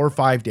like 4 or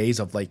 5 days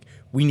of like,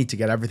 we need to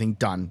get everything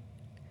done.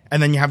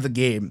 And then you have the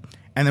game.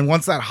 And then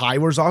once that high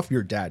wears off,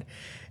 you're dead.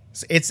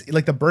 It's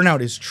like the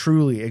burnout is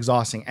truly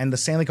exhausting. And the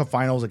Stanley Cup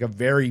final is like a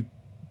very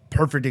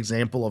perfect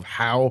example of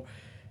how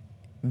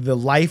the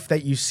life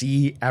that you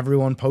see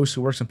everyone post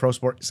who works in pro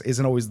sports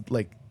isn't always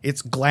like,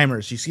 it's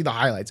glamorous. You see the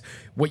highlights.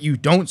 What you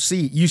don't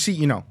see, you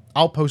see,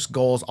 I'll post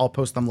goals. I'll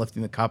post them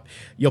lifting the cup.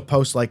 You'll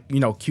post like,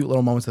 cute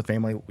little moments with the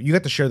family. You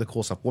get to share the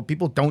cool stuff. What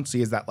people don't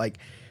see is that like,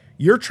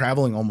 you're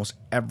traveling almost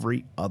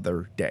every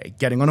other day,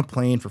 getting on a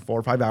plane for 4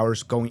 or 5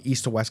 hours, going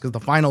east to west, because the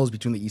final is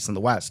between the east and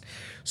the west.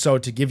 So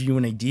to give you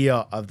an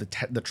idea of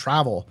the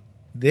travel,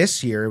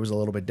 this year it was a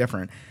little bit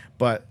different.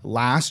 But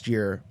last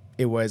year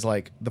it was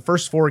like the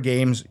first 4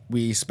 games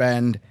we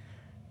spend.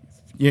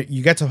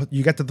 You get to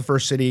the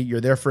first city, you're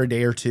there for a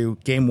day or two.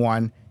 Game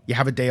 1, you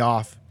have a day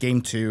off.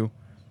 Game 2,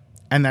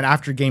 and then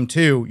after game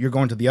 2, you're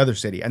going to the other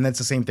city, and that's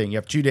the same thing. You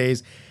have 2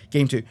 days.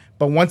 Game 2,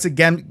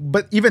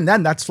 but even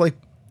then, that's like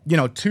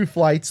 2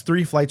 flights,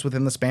 3 flights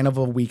within the span of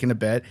a week and a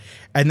bit.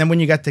 And then when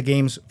you get to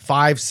games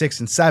 5, 6,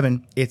 and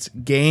 7, it's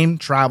game,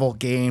 travel,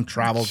 game,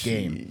 travel,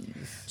 game.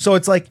 So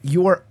it's like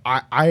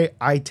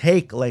I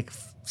take like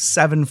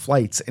 7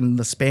 flights in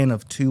the span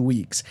of 2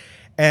 weeks.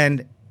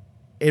 And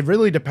it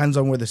really depends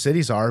on where the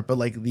cities are. But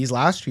like these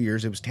last 2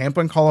 years, it was Tampa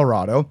and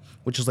Colorado,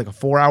 which is like a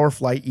 4-hour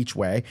flight each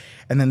way.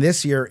 And then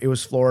this year it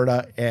was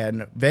Florida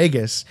and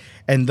Vegas.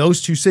 And those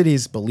 2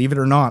 cities, believe it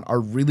or not, are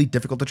really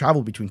difficult to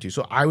travel between two.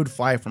 So I would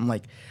fly from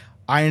like,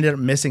 I ended up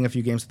missing a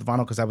few games at the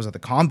final because I was at the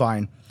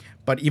combine.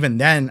 But even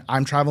then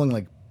I'm traveling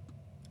like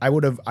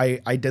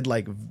I did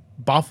like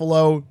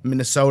Buffalo,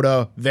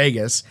 Minnesota,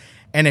 Vegas.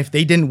 And if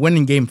they didn't win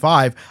in game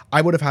 5,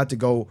 I would have had to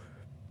go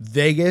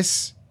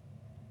Vegas,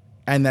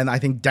 and then I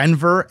think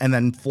Denver, and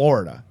then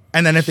Florida.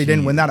 And then if they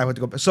didn't win that, I would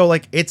go. So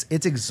like it's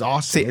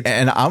exhausting. See,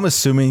 and I'm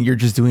assuming you're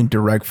just doing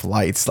direct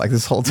flights like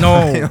this whole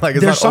time. No, like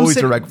it's not always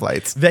direct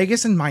flights.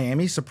 Vegas and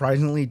Miami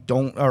surprisingly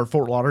don't, or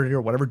Fort Lauderdale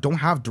or whatever, don't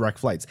have direct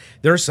flights.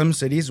 There are some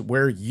cities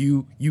where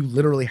you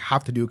literally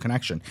have to do a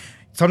connection.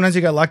 Sometimes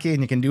you get lucky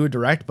and you can do it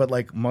direct, but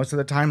like most of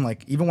the time,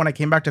 like even when I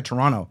came back to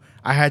Toronto,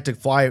 I had to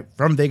fly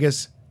from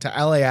Vegas to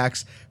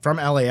LAX, from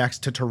LAX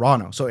to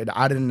Toronto. So it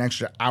added an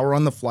extra hour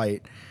on the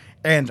flight.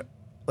 And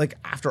like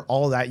after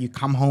all that, you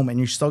come home and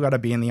you still got to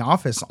be in the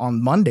office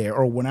on Monday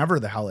or whenever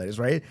the hell it is,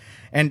 right?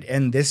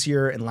 And this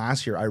year and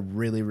last year, I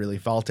really, really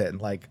felt it.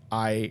 And like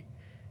I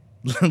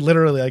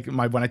literally like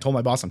when I told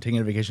my boss I'm taking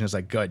a vacation, it's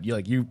like, good.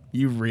 You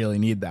really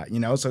need that,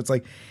 So it's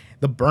like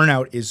the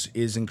burnout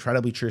is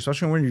incredibly true,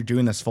 especially when you're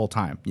doing this full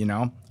time.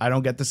 I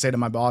don't get to say to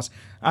my boss,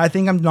 I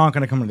think I'm not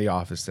going to come to the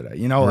office today.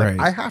 Like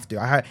I have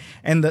to.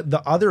 And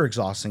the other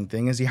exhausting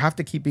thing is you have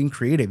to keep being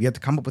creative. You have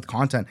to come up with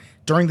content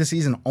during the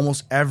season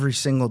almost every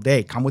single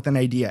day. Come with an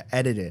idea,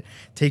 edit it,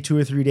 take 2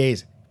 or 3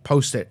 days,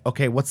 post it.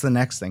 Okay, what's the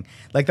next thing?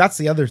 Like that's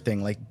the other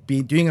thing. Like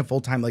doing it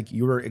full time. Like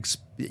you were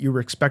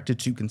expected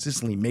to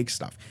consistently make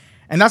stuff,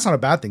 and that's not a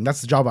bad thing.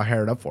 That's the job I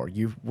hired up for.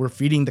 We're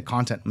feeding the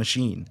content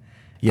machine.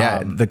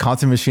 Yeah, the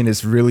content machine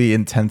is really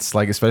intense.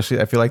 Like,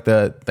 especially, I feel like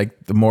the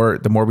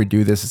more we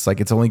do this, it's like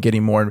it's only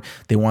getting more.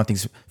 They want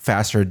things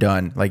faster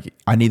done. Like,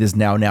 I need this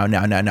now.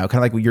 Kind of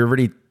like when you're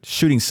already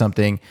shooting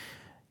something,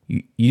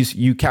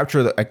 you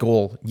capture a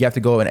goal. You have to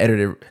go and edit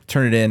it,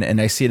 turn it in,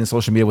 and I see it in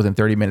social media within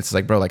 30 minutes. It's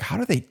like, bro, like how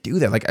do they do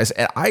that? Like,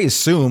 I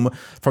assume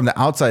from the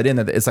outside in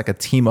that it's like a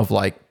team of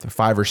like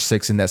 5 or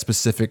 6 in that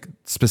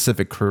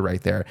specific crew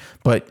right there.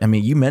 But I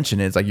mean, you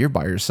mentioned it's like you're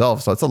by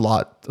yourself, so it's a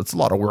lot. It's a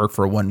lot of work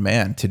for one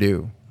man to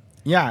do.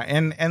 Yeah,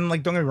 and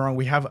like don't get me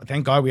wrong,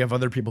 thank God we have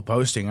other people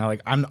posting.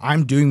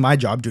 I'm doing my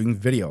job, doing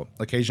video,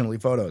 occasionally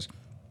photos.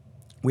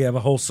 We have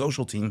a whole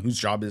social team whose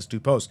job is to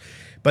post,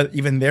 but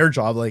even their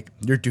job, like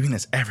you're doing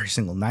this every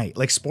single night.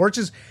 Like sports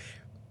is,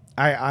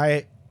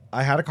 I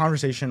had a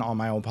conversation on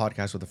my own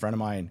podcast with a friend of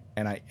mine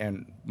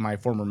and my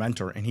former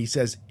mentor, and he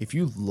says if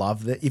you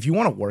love that, if you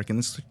want to work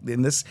in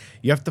this,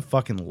 you have to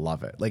fucking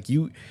love it. Like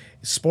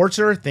sports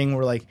are a thing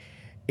where like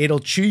it'll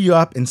chew you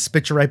up and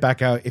spit you right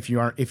back out if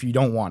you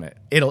don't want it.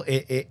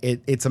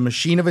 It's a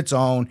machine of its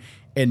own.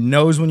 It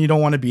knows when you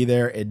don't want to be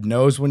there. It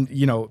knows when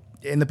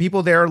and the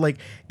people there, like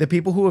the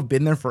people who have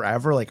been there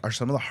forever, like are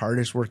some of the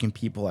hardest working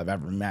people I've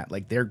ever met.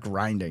 Like they're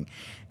grinding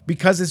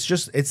because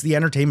it's the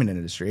entertainment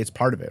industry. It's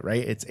part of it,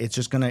 right?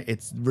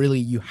 It's really,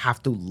 you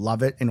have to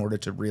love it in order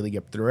to really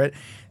get through it.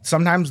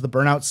 Sometimes the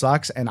burnout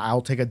sucks and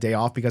I'll take a day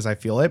off because I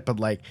feel it. But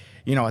like,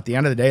 you know, at the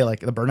end of the day, like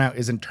the burnout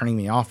isn't turning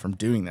me off from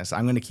doing this.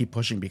 I'm going to keep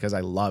pushing because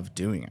I love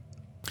doing it.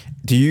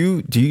 Do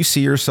you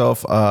see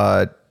yourself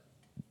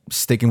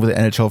sticking with the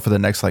NHL for the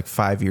next like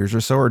 5 years or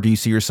so, or do you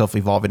see yourself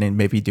evolving and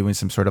maybe doing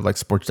some sort of like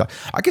sports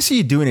I can see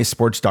you doing a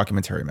sports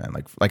documentary, man.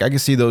 Like I can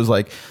see those,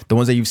 like the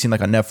ones that you've seen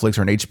like on Netflix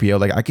or on HBO.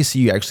 Like I can see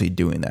you actually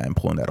doing that and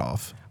pulling that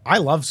off. I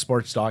love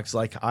sports docs.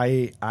 Like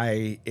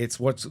it's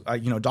what's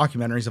you know,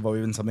 documentaries have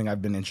always been something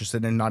I've been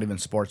interested in. Not even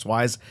sports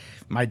wise.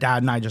 My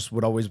dad and I just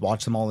would always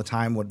watch them all the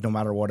time, no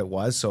matter what it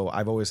was. So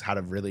I've always had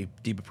a really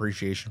deep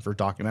appreciation for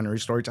documentary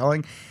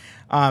storytelling.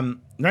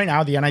 Right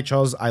now, the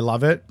NHLs, I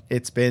love it.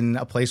 It's been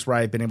a place where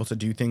I've been able to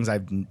do things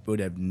I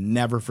would have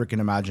never freaking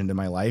imagined in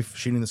my life.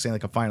 Shooting the same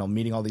like a final,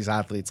 meeting all these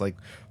athletes, like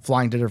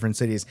flying to different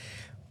cities.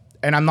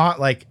 And I'm not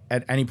like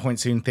at any point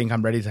soon think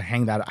I'm ready to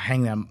hang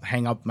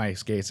up my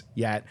skates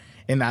yet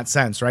in that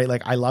sense, right?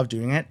 Like I love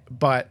doing it,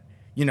 but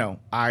you know,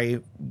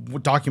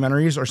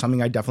 documentaries are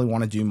something I definitely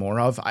want to do more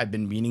of. I've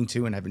been meaning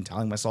to, and I've been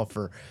telling myself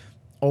for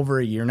over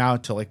a year now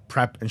to like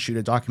prep and shoot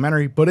a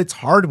documentary, but it's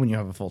hard when you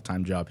have a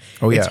full-time job.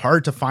 Oh, yeah. It's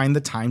hard to find the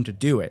time to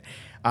do it.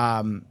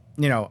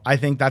 You know, I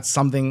think that's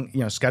something, you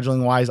know,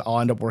 scheduling wise, I'll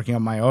end up working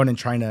on my own and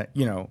trying to,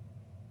 you know,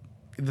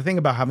 the thing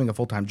about having a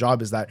full-time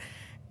job is that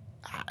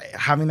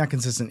having that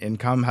consistent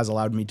income has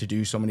allowed me to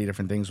do so many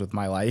different things with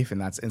my life.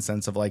 And that's in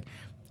sense of like,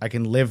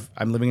 I'm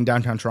living in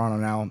downtown Toronto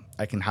now.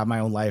 I can have my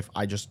own life.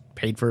 I just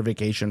paid for a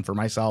vacation for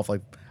myself,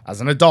 like as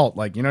an adult,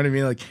 like, you know what I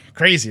mean? Like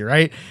crazy,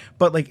 right?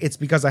 But like, it's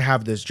because I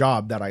have this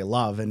job that I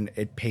love and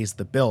it pays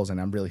the bills. And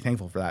I'm really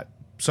thankful for that.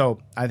 So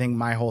I think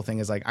my whole thing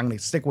is like, I'm going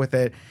to stick with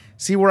it,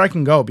 see where I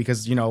can go,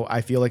 because, you know,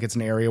 I feel like it's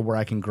an area where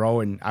I can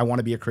grow and I want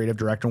to be a creative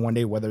director one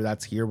day, whether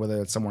that's here, whether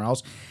that's somewhere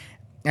else,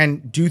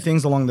 and do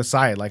things along the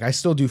side. Like I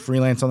still do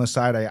freelance on the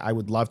side. I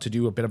would love to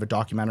do a bit of a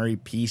documentary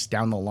piece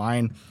down the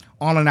line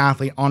on an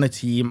athlete, on a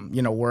team,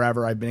 you know,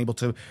 wherever. I've been able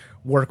to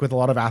work with a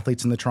lot of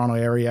athletes in the Toronto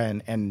area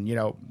and, you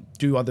know,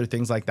 do other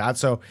things like that.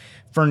 So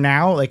for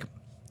now, like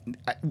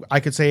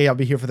I could say I'll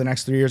be here for the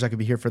next 3 years. I could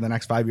be here for the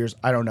next 5 years.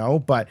 I don't know.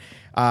 But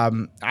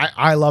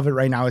I love it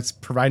right now. It's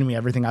providing me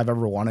everything I've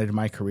ever wanted in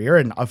my career.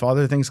 And if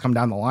other things come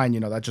down the line, you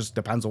know, that just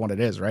depends on what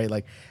it is, right?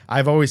 Like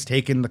I've always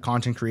taken the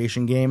content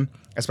creation game,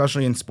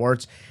 especially in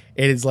sports.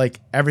 It is like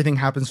everything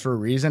happens for a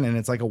reason, and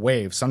it's like a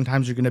wave.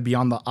 Sometimes you're going to be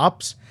on the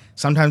ups.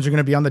 Sometimes you're going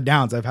to be on the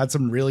downs. I've had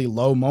some really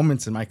low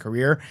moments in my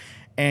career,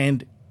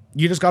 and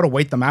you just got to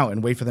wait them out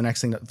and wait for the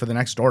next thing, for the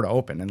next door to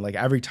open. And like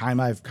every time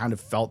I've kind of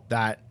felt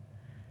that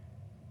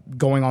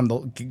going on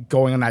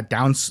that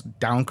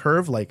down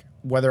curve, like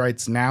whether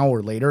it's now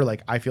or later,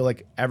 like I feel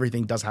like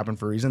everything does happen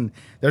for a reason.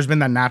 There's been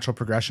that natural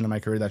progression in my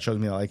career that shows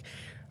me that like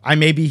I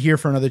may be here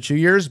for another 2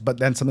 years, but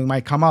then something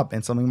might come up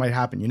and something might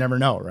happen. You never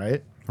know,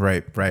 right?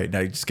 Right. Now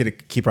you just got to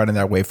keep riding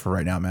that wave for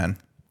right now, man.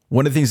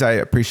 One of the things I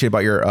appreciate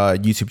about your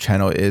YouTube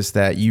channel is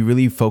that you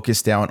really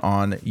focus down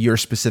on your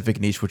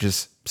specific niche, which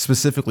is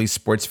specifically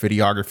sports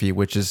videography,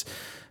 which is,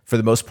 for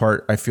the most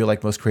part, I feel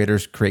like most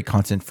creators create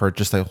content for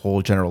just a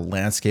whole general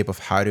landscape of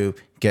how to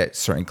get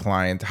certain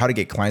clients, how to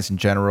get clients in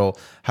general,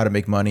 how to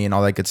make money and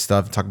all that good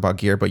stuff, talk about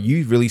gear. But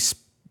you really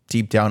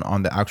deep down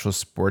on the actual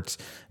sports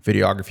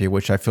videography,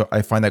 which I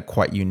find that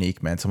quite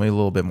unique, man. Tell me a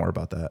little bit more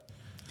about that.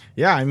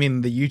 Yeah, I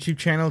mean, the YouTube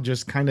channel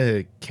just kind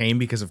of came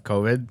because of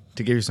COVID.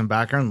 To give you some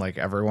background, like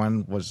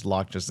everyone was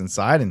locked just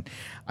inside, and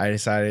I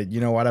decided,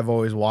 you know what, I've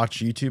always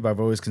watched YouTube.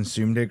 I've always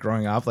consumed it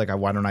growing up. Like,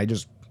 why don't I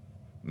just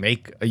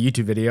make a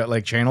YouTube video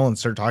like channel and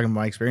start talking about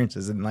my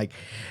experiences? And like,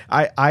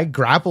 I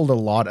grappled a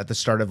lot at the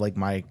start of like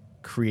my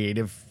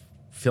creative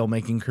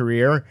filmmaking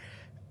career,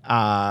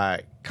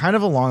 kind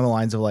of along the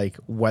lines of like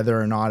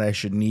whether or not I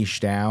should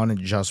niche down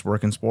and just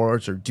work in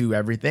sports or do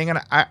everything. And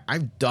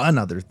I've done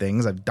other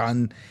things. I've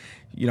done,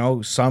 you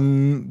know,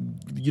 some,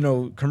 you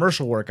know,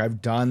 commercial work.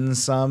 I've done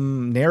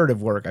some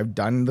narrative work. I've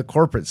done the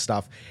corporate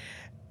stuff,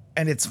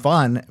 and it's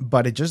fun,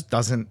 but it just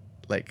doesn't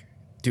like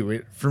do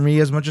it for me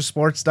as much as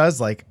sports does.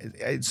 Like,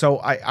 so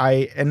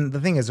and the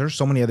thing is, there's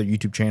so many other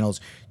YouTube channels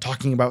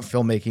talking about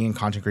filmmaking and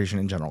content creation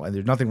in general, and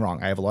there's nothing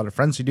wrong. I have a lot of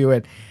friends who do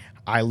it.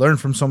 I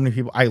learned from so many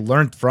people. I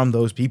learned from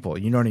those people,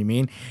 you know what I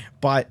mean?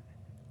 But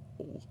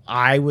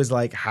I was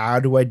like, how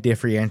do I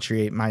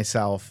differentiate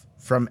myself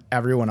from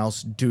everyone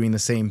else doing the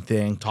same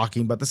thing,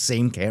 talking about the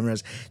same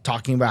cameras,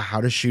 talking about how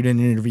to shoot an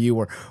interview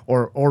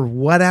or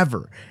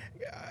whatever?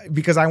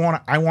 Because I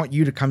want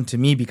you to come to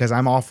me because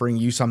I'm offering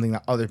you something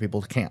that other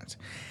people can't.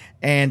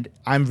 And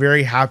I'm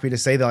very happy to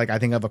say that, like, I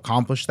think I've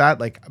accomplished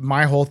that. Like,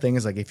 my whole thing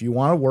is like, if you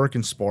want to work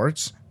in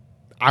sports,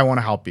 I want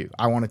to help you.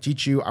 I want to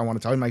teach you. I want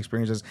to tell you my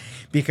experiences,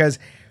 because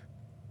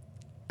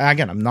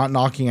again, I'm not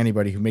knocking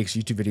anybody who makes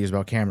YouTube videos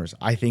about cameras.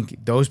 I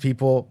think those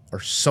people are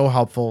so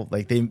helpful.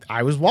 Like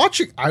I was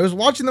watching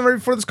them right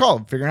before this call,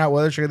 figuring out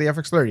whether to get the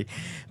FX30.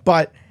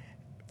 But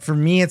for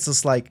me, it's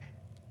just like,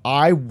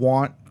 I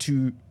want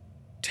to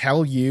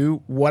tell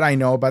you what I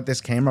know about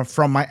this camera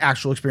from my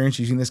actual experience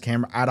using this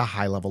camera at a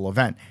high level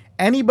event.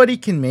 Anybody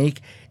can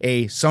make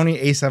a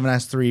Sony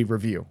a7S III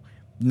review.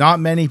 Not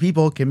many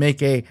people can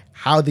make a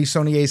how the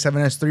Sony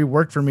a7S III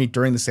worked for me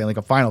during the Stanley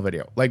Cup final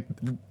video. Like,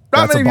 not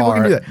That's many a people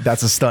can bar. do that.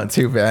 That's a stunt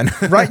too, man.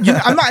 Right?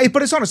 I'm not,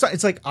 but it's not a stunt.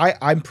 It's like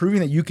I'm proving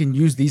that you can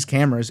use these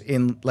cameras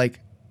in like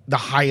the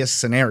highest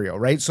scenario,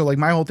 right? So like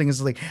my whole thing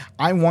is like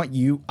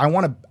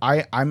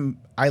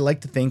I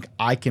like to think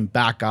I can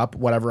back up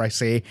whatever I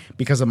say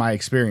because of my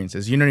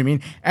experiences. You know what I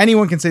mean?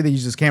 Anyone can say they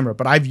use this camera,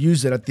 but I've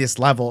used it at this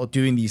level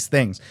doing these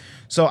things.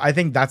 So I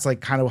think that's like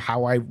kind of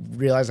how I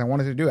realized I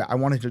wanted to do it. I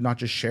wanted to not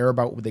just share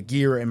about the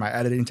gear and my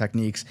editing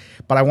techniques,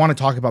 but I want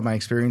to talk about my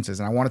experiences,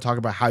 and I want to talk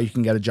about how you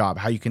can get a job,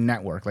 how you can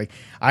network. Like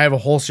I have a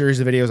whole series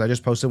of videos. I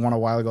just posted one a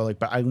while ago, like,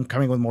 but I'm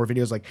coming with more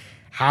videos like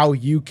how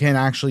you can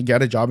actually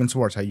get a job in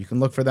sports, how you can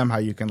look for them, how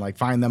you can like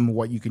find them,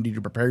 what you can do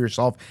to prepare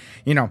yourself.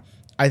 You know,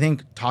 I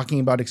think talking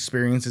about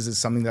experiences is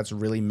something that's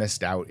really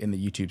missed out in the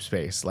YouTube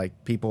space. Like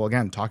people,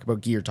 again, talk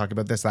about gear, talk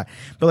about this, that,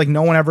 but like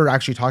no one ever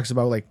actually talks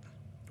about like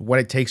what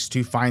it takes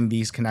to find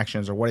these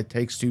connections, or what it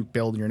takes to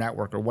build your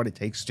network, or what it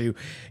takes to,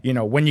 you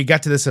know, when you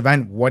get to this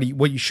event, what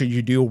should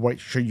you do, what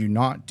should you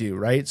not do,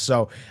 right?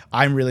 So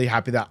I'm really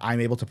happy that I'm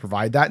able to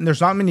provide that. And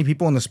there's not many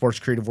people in the sports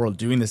creative world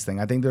doing this thing.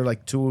 I think there are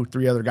like 2 or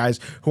 3 other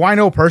guys who I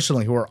know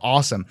personally who are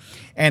awesome.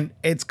 And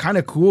it's kind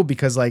of cool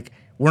because like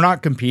we're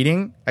not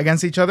competing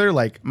against each other.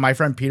 Like my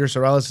friend Peter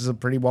Sorellis is a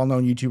pretty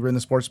well-known YouTuber in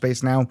the sports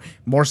space now,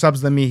 more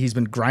subs than me. He's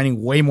been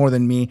grinding way more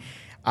than me.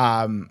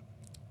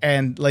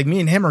 And like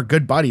me and him are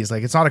good buddies.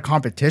 Like it's not a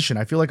competition.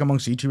 I feel like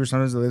amongst YouTubers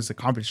sometimes there's a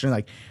competition,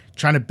 like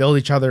trying to build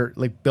each other,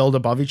 like build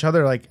above each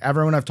other. Like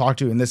everyone I've talked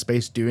to in this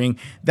space doing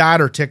that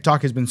or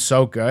TikTok has been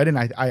so good. And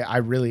I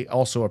really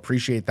also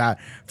appreciate that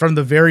from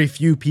the very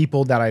few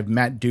people that I've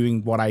met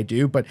doing what I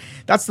do. But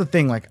that's the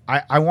thing. Like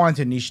I wanted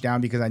to niche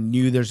down because I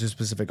knew there's a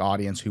specific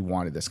audience who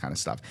wanted this kind of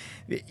stuff.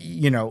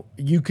 You know,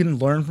 you can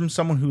learn from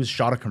someone who's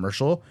shot a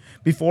commercial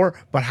before,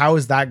 but how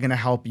is that going to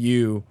help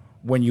you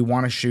when you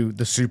want to shoot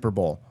the Super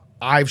Bowl?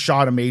 I've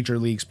shot a major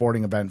league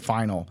sporting event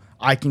final.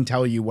 I can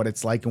tell you what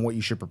it's like and what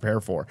you should prepare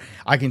for.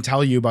 I can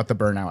tell you about the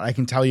burnout. I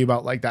can tell you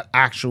about like that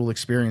actual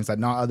experience that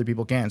not other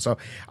people can. So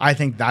I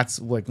think that's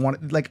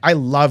like I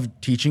love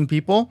teaching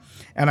people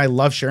and I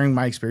love sharing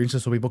my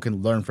experiences so people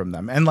can learn from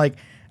them. And like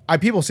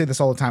people say this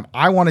all the time.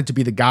 I wanted to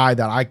be the guy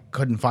that I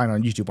couldn't find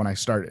on YouTube when I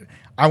started.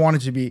 I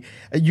wanted to be,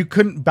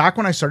 back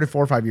when I started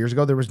 4 or 5 years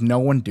ago, there was no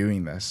one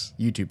doing this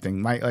YouTube thing.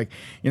 You know what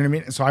I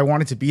mean? So I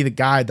wanted to be the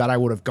guy that I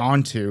would have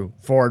gone to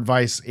for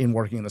advice in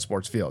working in the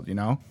sports field, you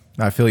know?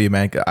 I feel you,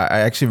 man. I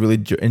actually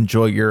really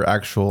enjoy your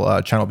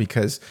actual channel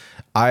because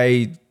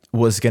I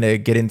was going to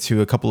get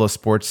into a couple of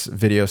sports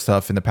video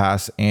stuff in the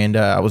past, and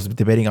I was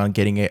debating on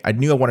getting it. I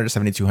knew I wanted a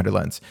 7200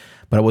 lens,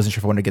 but I wasn't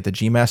sure if I wanted to get the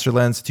G Master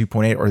lens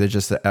 2.8 or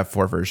just the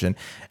F4 version.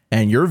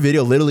 And your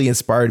video literally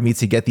inspired me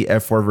to get the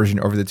F4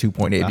 version over the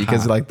 2.8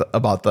 because like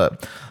about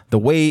the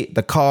weight,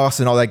 the cost,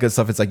 and all that good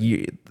stuff. It's like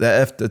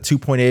the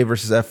 2.8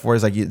 versus F4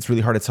 is like it's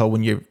really hard to tell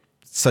when you're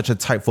such a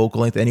tight focal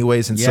length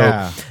anyways. And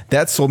so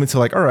that sold me to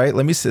like, all right,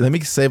 let me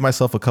save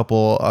myself a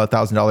couple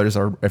 $1,000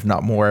 or if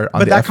not more on but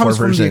the that F4 comes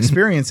version. from the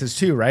experiences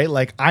too, right?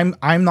 Like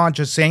I'm not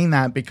just saying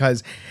that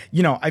because,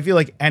 you know, I feel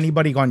like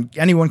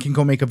anyone can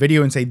go make a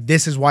video and say,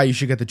 this is why you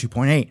should get the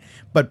 2.8,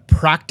 but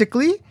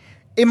practically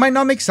it might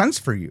not make sense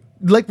for you.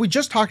 Like we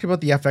just talked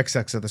about the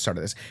FXX at the start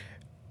of this.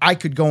 I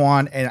could go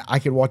on and I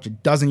could watch a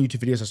dozen YouTube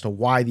videos as to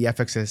why the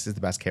FXX is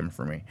the best camera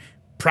for me.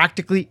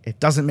 Practically, it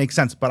doesn't make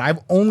sense, but I've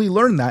only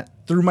learned that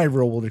through my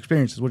real world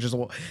experiences, which is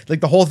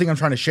like the whole thing I'm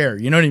trying to share.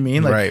 You know what I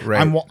mean? Like,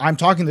 right. I'm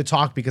talking the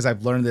talk because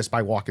I've learned this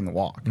by walking the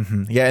walk.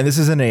 Mm-hmm. Yeah, and this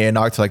isn't a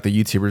knock to like the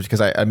YouTubers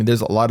because I mean,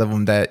 there's a lot of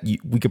them that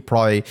we could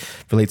probably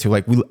relate to.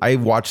 Like, I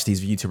watch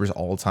these YouTubers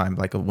all the time,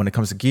 like when it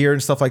comes to gear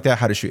and stuff like that,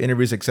 how to shoot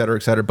interviews, et cetera,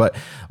 et cetera. But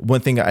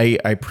one thing I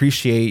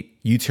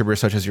appreciate YouTubers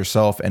such as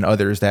yourself and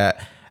others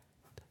that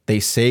they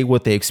say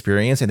what they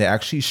experience and they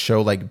actually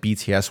show like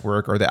BTS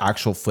work or the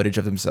actual footage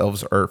of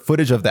themselves or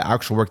footage of the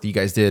actual work that you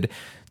guys did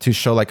to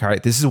show like, all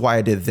right, this is why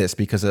I did this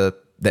because of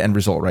the end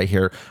result right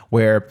here,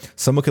 where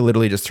someone could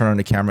literally just turn on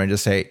the camera and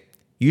just say,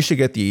 you should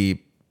get the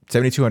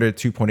 7200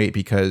 2.8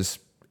 because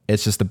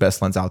it's just the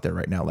best lens out there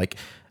right now. Like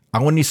I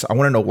want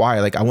to know why.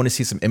 Like I want to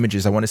see some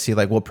images. I want to see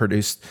like what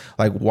produced,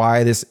 like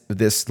why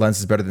this lens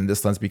is better than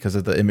this lens because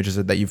of the images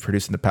that you've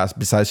produced in the past.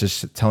 Besides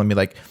just telling me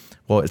like,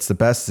 well, it's the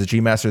best. It's a G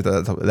Master.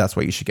 That's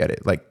why you should get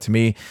it. Like to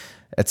me,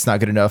 it's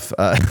not good enough.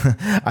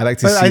 I like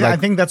to see. I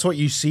think that's what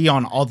you see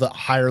on all the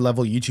higher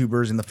level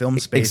YouTubers in the film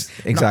space.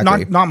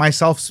 Exactly. Not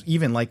myself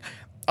even, like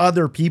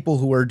other people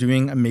who are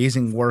doing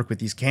amazing work with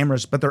these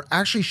cameras, but they're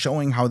actually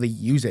showing how they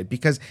use it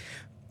because.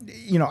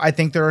 You know, I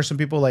think there are some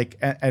people like,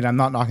 and I'm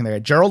not knocking that guy.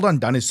 Gerald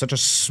Undone is such a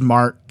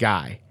smart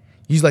guy.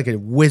 He's like a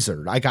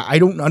wizard. Like I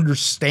don't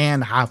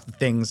understand half the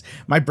things.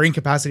 My brain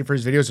capacity for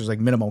his videos is like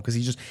minimal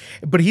because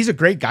but he's a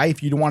great guy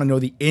if you don't want to know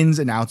the ins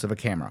and outs of a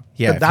camera.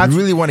 Yeah, but if you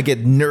really want to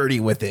get nerdy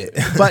with it.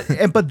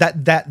 but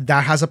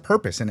that has a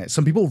purpose in it.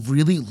 Some people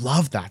really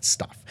love that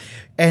stuff.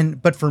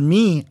 But for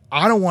me,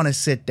 I don't want to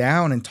sit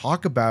down and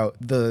talk about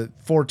the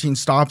 14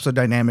 stops of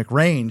dynamic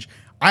range.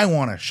 I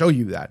want to show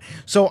you that.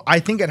 So I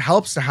think it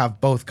helps to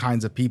have both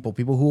kinds of people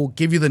who will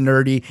give you the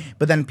nerdy,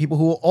 but then people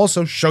who will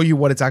also show you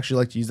what it's actually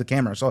like to use the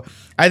camera. So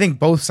I think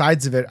both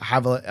sides of it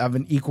have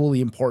an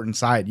equally important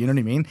side. You know what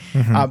I mean?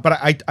 Mm-hmm. But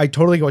I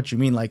totally get what you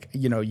mean. Like,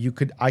 you know,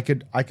 I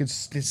could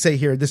say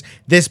here,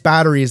 this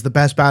battery is the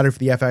best battery for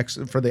the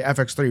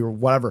FX3 or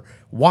whatever.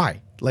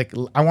 Why? Like,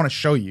 I want to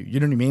show you. You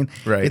know what I mean?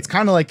 Right. It's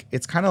kind of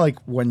like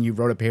when you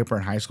wrote a paper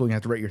in high school and you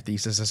have to write your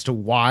thesis as to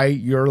why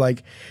you're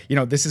like, you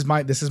know, this is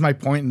my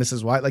point and this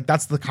is why. Like,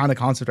 that's the kind of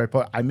concept I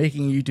put. I'm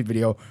making a YouTube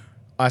video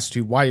as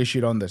to why you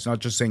should own this, not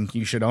just saying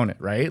you should own it,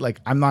 right?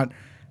 Like,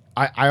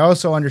 I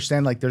also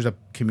understand like there's a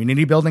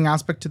community building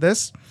aspect to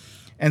this.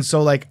 And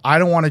so like I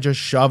don't want to just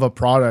shove a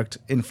product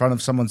in front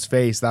of someone's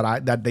face that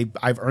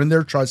I've earned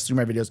their trust through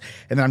my videos,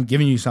 and then I'm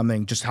giving you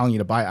something just telling you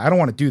to buy it. I don't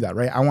want to do that,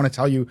 right? I want to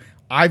tell you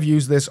I've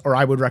used this or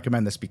I would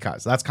recommend this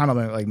because that's kind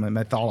of my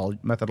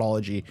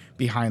methodology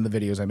behind the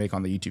videos I make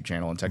on the YouTube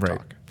channel and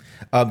TikTok.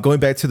 Right. Going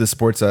back to the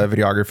sports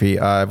videography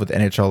with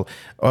NHL,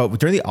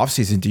 during the off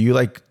season, do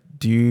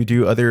you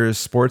do other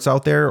sports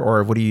out there,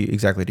 or what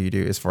exactly do you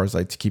do as far as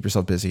like to keep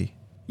yourself busy?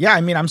 Yeah,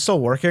 I mean, I'm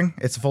still working.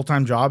 It's a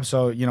full-time job.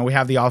 So, you know, we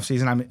have the off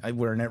season.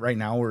 We're in it right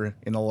now. We're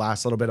in the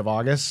last little bit of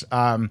August.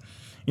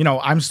 You know,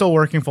 I'm still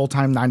working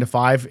full-time 9 to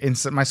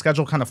 5. My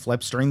schedule kind of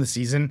flips during the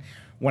season.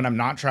 When I'm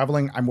not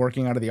traveling, I'm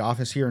working out of the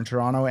office here in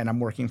Toronto, and I'm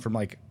working from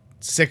like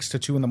 6 to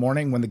 2 in the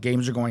morning when the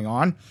games are going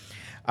on.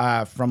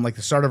 From like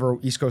the start of our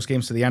East Coast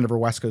games to the end of our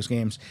West Coast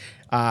games.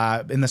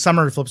 In the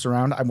summer, it flips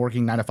around. I'm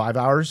working 9 to 5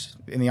 hours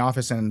in the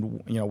office,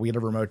 and, you know, we get a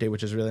remote day,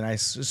 which is really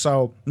nice.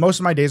 So most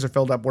of my days are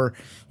filled up where,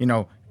 you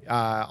know,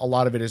 a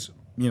lot of it is,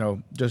 you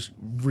know, just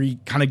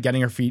kind of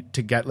getting our feet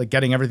to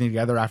getting everything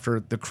together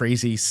after the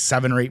crazy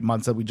 7 or 8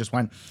 months that we just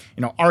went,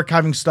 you know,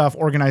 archiving stuff,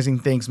 organizing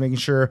things, making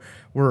sure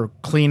we're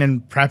clean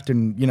and prepped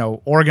and, you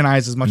know,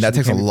 organized as much as that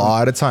takes a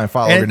lot of time,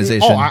 file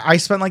organization. I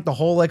spent like the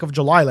whole of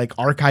July, like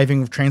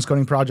archiving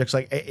transcoding projects.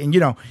 And you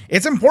know,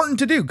 it's important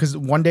to do because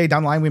one day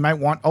down the line we might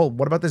want,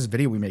 what about this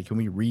video we make? Can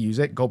we reuse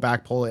it? Go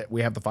back, pull it.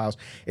 We have the files.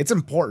 It's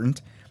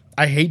important.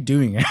 I hate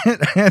doing it.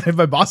 And if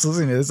my boss is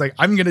listening to this, like,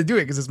 I'm going to do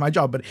it because it's my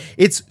job, but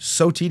it's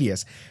so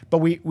tedious. But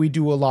we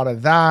do a lot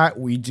of that.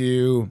 We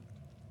do,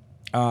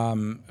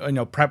 you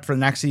know, prep for the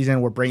next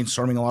season. We're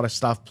brainstorming a lot of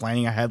stuff,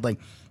 planning ahead. Like,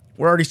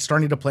 we're already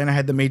starting to plan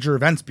ahead the major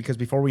events because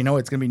before we know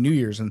it's going to be New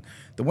Year's and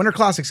the Winter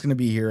Classic's going to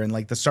be here. And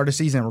like the start of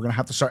season, we're going to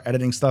have to start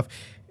editing stuff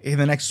in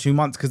the next 2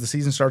 months because the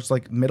season starts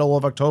like middle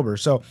of October.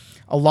 So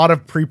a lot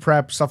of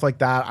pre-prep stuff like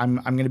that. I'm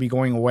going to be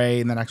going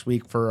away in the next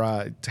week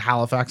to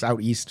Halifax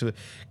out east to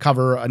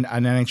cover an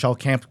NHL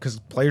camp because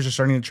players are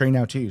starting to train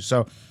now too.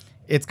 So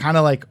it's kind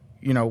of like,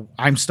 you know,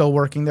 I'm still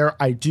working there.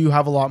 I do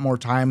have a lot more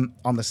time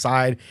on the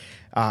side.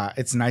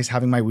 It's nice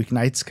having my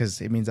weeknights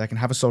because it means I can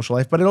have a social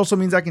life, but it also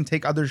means I can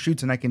take other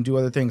shoots and I can do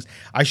other things.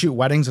 I shoot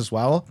weddings as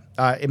well.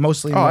 It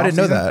mostly. I didn't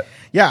know that.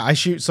 Yeah, I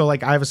shoot. So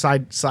like I have a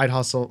side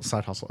hustle.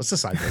 It's a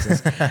side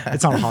business.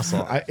 It's not a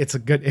hustle.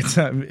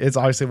 It's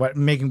obviously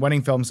making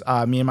wedding films.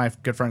 Me and my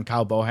good friend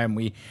Kyle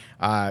Bohem,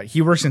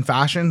 he works in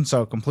fashion,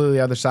 so completely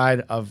the other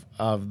side of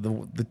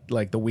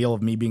the wheel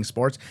of me being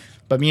sports.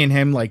 But me and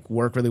him like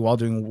work really well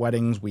doing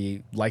weddings.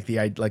 We like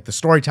the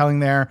storytelling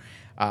there.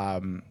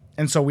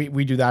 And so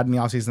we do that in the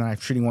off season. I'm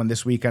shooting one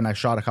this weekend. I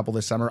shot a couple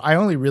this summer. I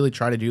only really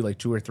try to do like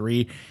 2 or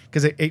 3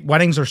 because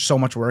weddings are so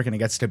much work and it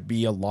gets to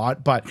be a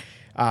lot. But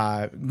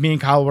me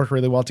and Kyle work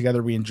really well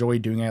together. We enjoy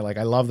doing it. Like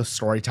I love the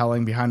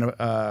storytelling behind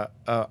a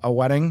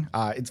wedding.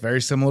 It's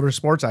very similar to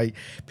sports.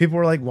 People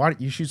were like, "Why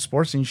you shoot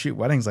sports and you shoot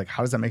weddings? Like,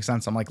 how does that make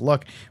sense?" I'm like,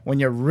 "Look, when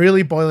you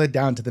really boil it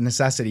down to the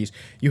necessities,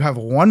 you have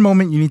one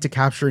moment you need to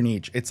capture in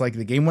each. It's like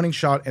the game-winning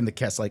shot and the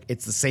kiss. Like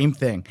it's the same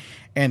thing."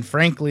 And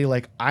frankly,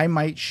 like I'm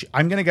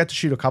gonna get to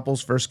shoot a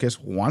couple's first kiss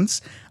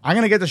once. I'm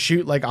gonna get to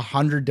shoot like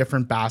 100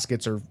 different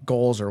baskets or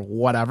goals or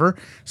whatever.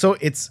 So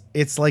it's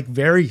like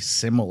very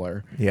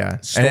similar. Yeah,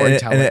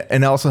 storytelling,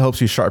 and it also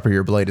helps you sharpen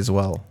your blade as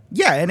well.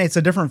 Yeah, and it's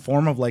a different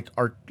form of like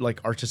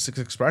artistic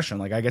expression.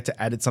 Like I get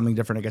to edit something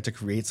different. I get to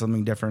create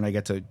something different. I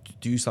get to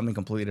do something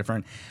completely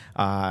different.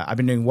 I've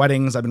been doing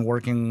weddings. I've been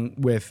working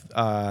with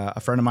a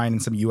friend of mine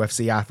and some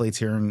UFC athletes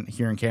here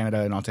in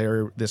Canada in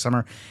Ontario this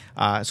summer.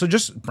 So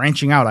just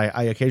branching out.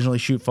 I occasionally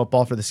shoot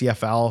football for the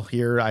CFL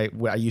here. I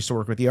used to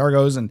work with the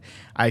Argos and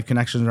I have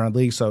connections around the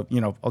league. So,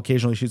 you know,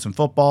 occasionally shoot some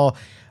football.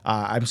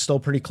 I'm still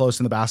pretty close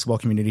in the basketball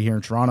community here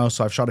in Toronto,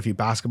 so I've shot a few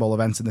basketball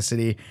events in the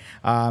city.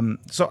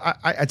 So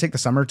I take the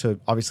summer to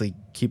obviously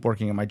keep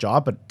working at my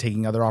job, but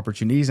taking other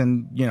opportunities.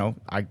 And, you know,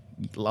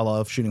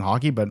 love shooting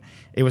hockey, but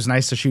it was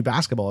nice to shoot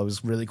basketball. It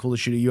was really cool to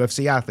shoot a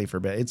UFC athlete for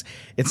a bit.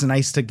 It's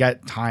nice to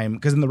get time,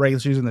 because in the regular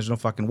season, there's no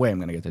fucking way I'm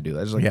going to get to do that.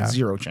 There's like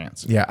zero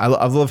chance. Yeah, I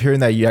love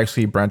hearing that you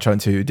actually branch out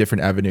into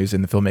different avenues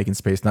in the filmmaking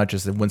space, not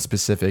just in one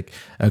specific.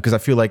 Because I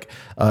feel like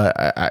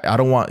I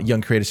don't want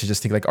young creators to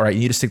just think like, all right, you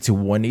need to stick to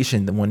one niche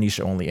and one niche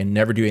only, and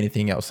never do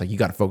anything else. Like, you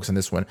got to focus on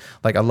this one.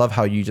 Like, I love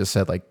how you just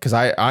said, like, because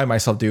I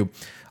myself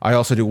I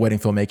also do wedding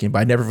filmmaking, but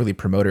I never really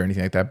promote or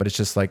anything like that. But it's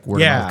just like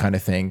word of mouth kind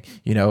of thing,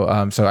 you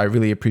know. So I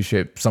really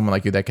appreciate someone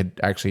like you that could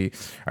actually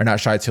are not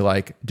shy to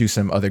like do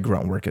some other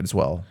grunt work as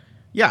well.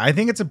 Yeah, I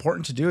think it's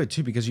important to do it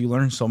too, because you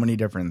learn so many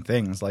different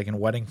things. Like in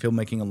wedding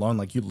filmmaking alone,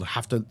 like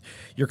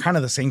you're kind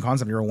of the same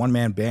concept. You're a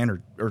one-man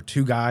band or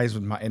two guys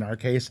in our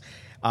case.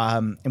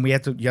 And you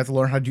have to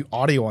learn how to do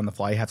audio on the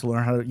fly. You have to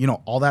learn how to, you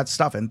know, all that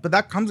stuff. But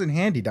that comes in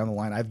handy down the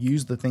line. I've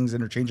used the things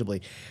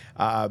interchangeably.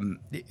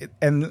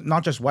 And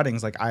not just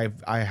weddings. Like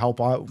I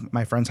help out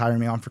my friends hiring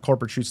me on for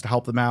corporate shoots to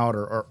help them out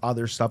or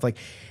other stuff. Like,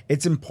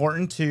 it's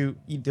important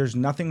there's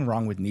nothing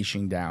wrong with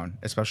niching down,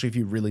 especially if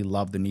you really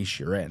love the niche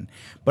you're in.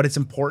 But it's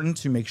important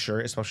to make sure,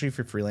 especially if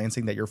you're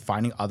freelancing, that you're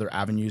finding other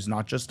avenues,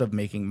 not just of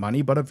making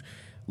money, but of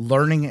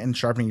learning and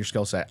sharpening your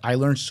skill set. I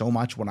learn so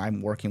much when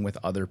I'm working with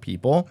other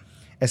people,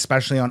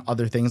 especially on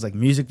other things like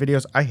music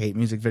videos. I hate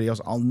music videos.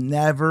 I'll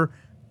never,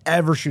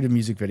 ever shoot a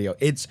music video.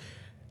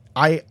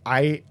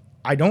 I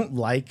don't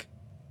like,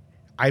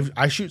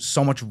 I shoot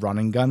so much run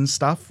and gun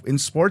stuff in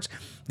sports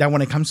that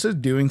when it comes to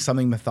doing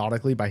something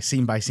methodically by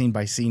scene,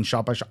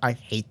 shot by shot, I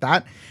hate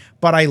that.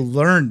 But I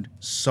learned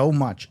so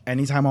much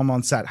anytime I'm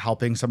on set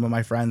helping some of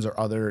my friends or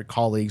other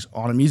colleagues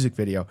on a music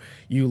video.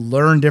 You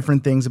learn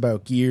different things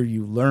about gear,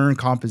 you learn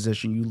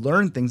composition, you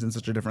learn things in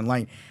such a different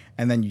light,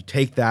 and then you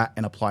take that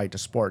and apply it to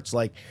sports.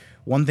 Like,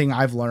 one thing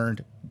I've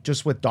learned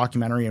just with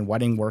documentary and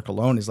wedding work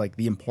alone is like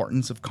the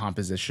importance of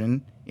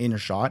composition in a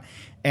shot.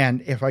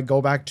 And if I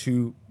go back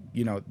to,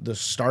 you know, the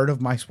start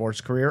of my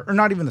sports career, or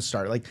not even the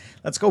start, like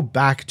let's go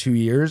back 2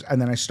 years, and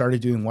then I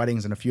started doing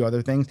weddings and a few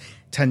other things,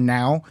 to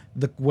now,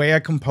 the way I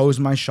compose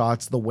my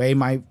shots, the way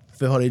my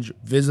footage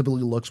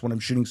visibly looks when I'm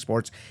shooting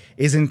sports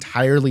is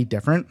entirely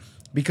different,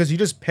 because you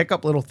just pick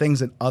up little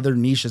things in other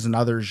niches and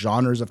other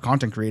genres of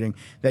content creating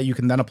that you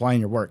can then apply in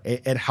your work.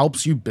 It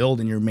helps you build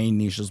in your main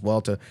niche as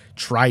well, to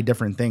try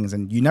different things.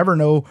 And you never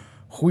know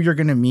who you're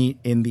going to meet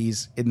in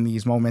these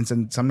moments.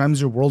 And sometimes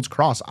your worlds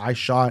cross. I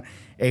shot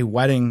a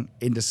wedding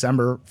in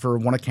December for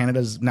one of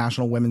Canada's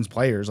national women's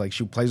players. Like,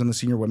 she plays on the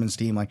senior women's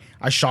team. Like,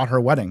 I shot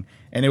her wedding,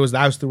 and that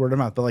was through word of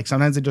mouth. But like,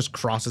 sometimes it just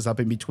crosses up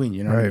in between,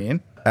 you know what I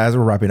mean? As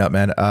we're wrapping up,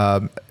 man,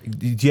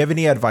 do you have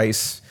any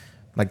advice,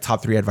 like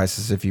top 3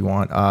 advices if you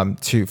want,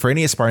 for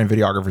any aspiring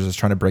videographers that's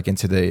trying to break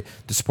into the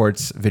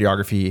sports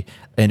videography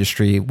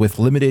industry with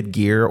limited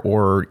gear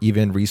or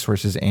even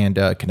resources and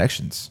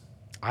connections?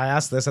 I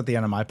asked this at the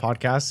end of my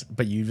podcast,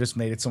 but you just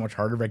made it so much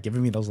harder by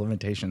giving me those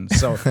limitations.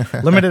 So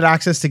limited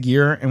access to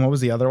gear, and what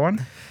was the other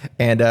one?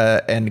 And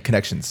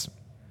connections.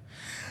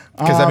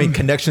 Because I mean,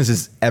 connections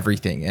is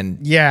everything.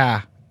 And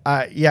yeah.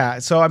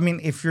 So I mean,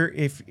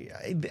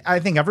 I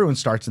think everyone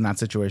starts in that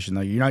situation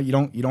though. You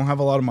don't have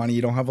a lot of money,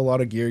 you don't have a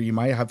lot of gear, you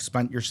might have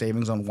spent your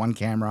savings on one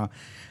camera.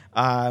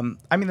 I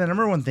mean, the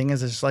number one thing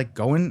is just like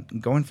go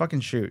and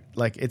fucking shoot.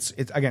 Like, it's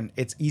again,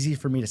 it's easy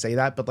for me to say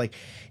that, but like,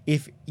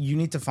 if you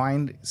need to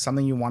find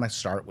something you want to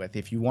start with,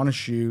 if you want to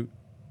shoot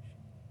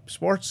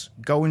sports,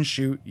 go and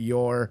shoot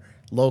your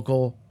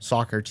local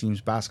soccer teams,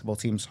 basketball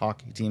teams,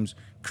 hockey teams,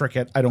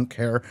 cricket, I don't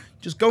care.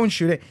 Just go and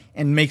shoot it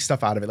and make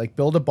stuff out of it. Like,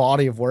 build a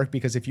body of work,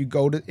 because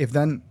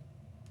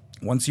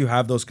once you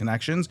have those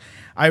connections,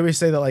 I always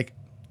say that like,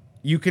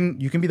 you can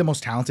be the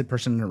most talented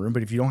person in a room,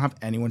 but if you don't have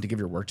anyone to give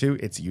your work to,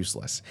 it's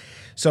useless.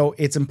 So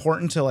it's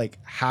important to like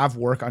have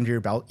work under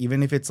your belt,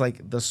 even if it's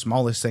like the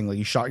smallest thing, like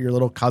you shot your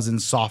little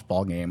cousin's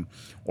softball game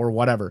or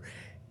whatever.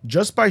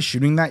 Just by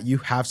shooting that, you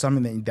have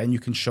something that then you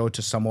can show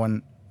to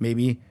someone,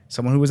 maybe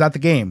someone who was at the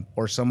game,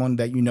 or someone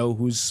that you know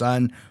whose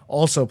son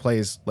also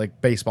plays like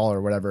baseball or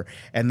whatever,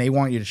 and they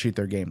want you to shoot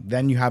their game.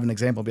 Then you have an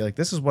example, be like,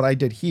 this is what I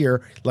did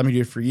here, let me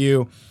do it for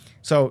you.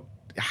 So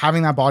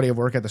having that body of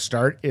work at the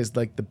start is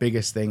like the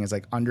biggest thing, is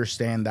like,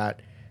 understand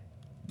that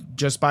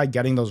just by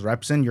getting those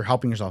reps in, you're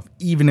helping yourself,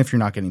 even if you're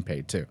not getting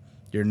paid too.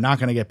 You're not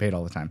going to get paid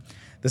all the time.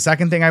 The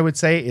second thing I would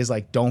say is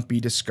like, don't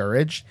be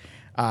discouraged.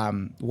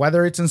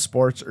 Whether it's in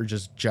sports or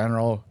just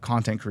general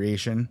content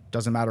creation,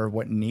 doesn't matter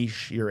what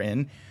niche you're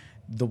in.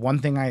 The one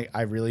thing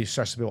I really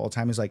stress to people all the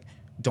time is like,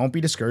 don't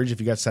be discouraged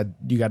if you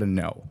got a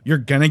no. You're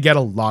going to get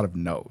a lot of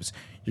no's.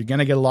 You're going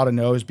to get a lot of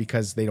no's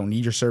because they don't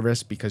need your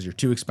service, because you're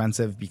too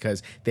expensive,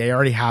 because they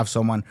already have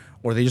someone,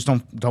 or they just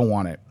don't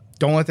want it.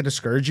 Don't let that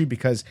discourage you,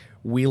 because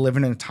we live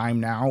in a time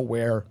now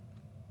where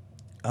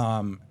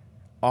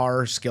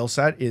our skill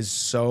set is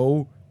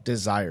so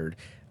desired.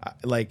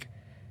 Like,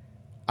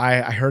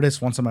 I heard this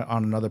once on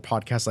another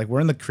podcast, like,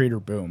 we're in the creator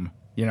boom,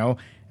 you know?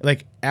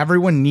 Like,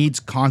 everyone needs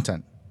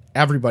content.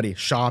 Everybody,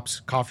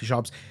 shops, coffee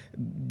shops,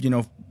 you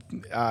know,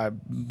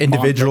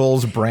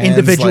 individuals,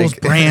 brands,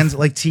 brands,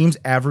 like teams.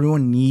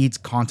 Everyone needs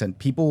content.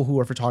 People who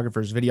are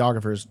photographers,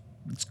 videographers,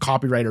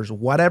 copywriters,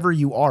 whatever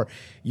you are,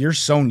 you're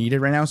so needed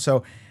right now.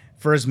 So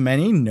for as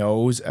many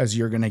no's as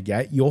you're going to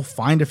get, you'll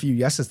find a few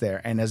yeses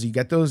there. And as you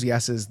get those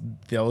yeses,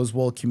 those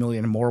will accumulate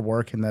in more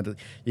work. And that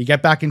you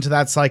get back into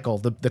that cycle,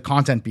 the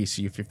content beast.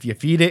 If you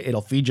feed it, it'll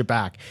feed you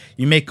back.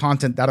 You make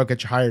content, that'll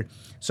get you hired.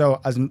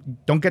 So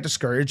don't get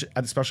discouraged,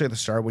 especially at the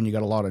start when you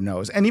got a lot of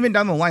no's. And even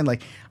down the line,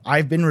 like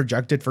I've been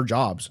rejected for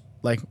jobs,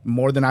 like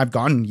more than I've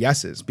gotten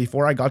yeses.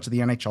 Before I got to the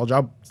NHL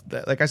job,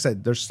 like I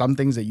said, there's some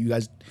things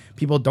that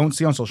people don't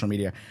see on social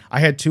media. I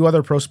had 2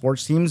 other pro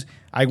sports teams.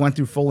 I went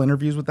through full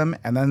interviews with them,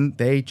 and then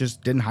they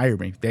just didn't hire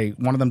me.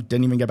 One of them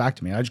didn't even get back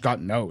to me. I just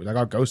got no's. I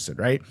got ghosted,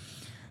 right?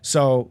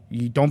 So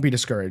you don't be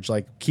discouraged.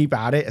 Like keep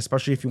at it,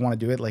 especially if you want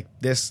to do it. Like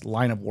this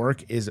line of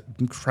work is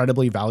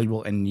incredibly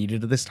valuable and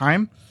needed at this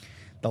time.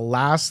 The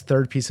last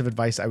third piece of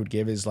advice I would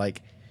give is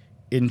like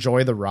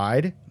enjoy the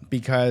ride,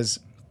 because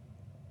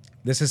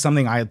this is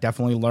something I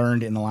definitely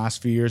learned in the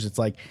last few years. It's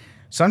like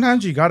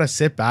sometimes you got to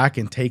sit back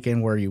and take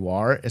in where you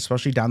are,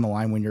 especially down the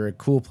line when you're at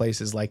cool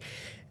places. Like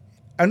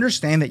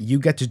understand that you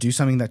get to do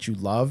something that you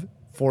love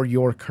for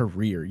your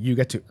career. You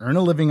get to earn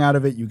a living out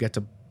of it. You get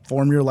to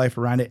form your life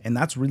around it. And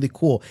that's really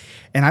cool.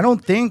 And I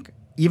don't think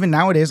even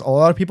nowadays, a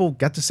lot of people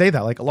get to say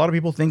that. Like a lot of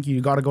people think you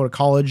got to go to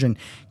college and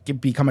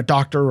become a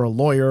doctor or a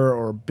lawyer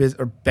or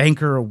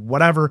banker or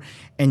whatever.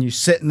 And you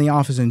sit in the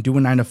office and do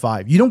a 9 to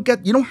 5. You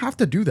don't have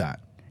to do that.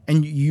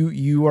 And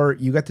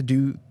you get to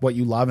do what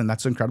you love, and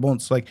that's incredible.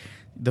 It's like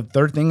the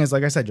third thing is,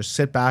 like I said, just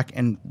sit back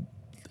and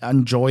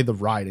enjoy the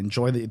ride.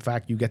 Enjoy the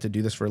fact you get to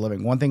do this for a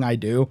living. One thing I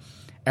do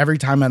every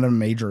time at a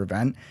major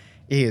event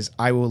is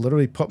I will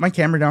literally put my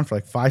camera down for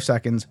like 5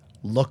 seconds,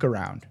 look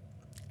around,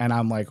 and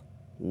I'm like,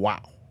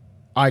 wow,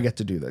 I get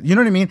to do that. You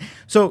know what I mean?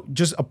 So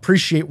just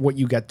appreciate what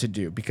you get to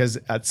do, because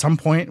at some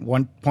point,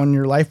 one point in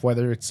your life,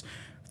 whether it's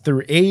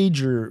through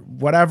age or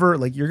whatever,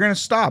 like you're going to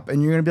stop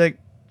and you're going to be like,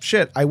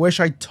 shit, I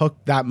wish I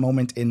took that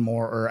moment in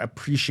more or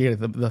appreciated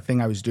the thing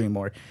I was doing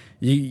more.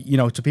 You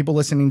know, to people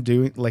listening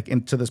to like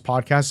into this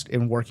podcast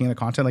and working in the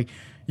content, like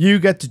you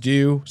get to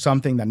do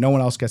something that no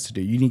one else gets to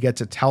do. You get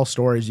to tell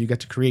stories, you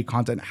get to create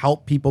content,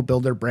 help people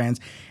build their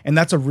brands. And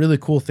that's a really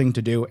cool thing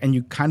to do.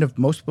 And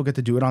most people get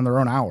to do it on their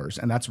own hours.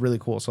 And that's really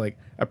cool. So like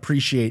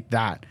appreciate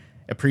that.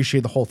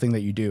 Appreciate the whole thing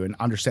that you do and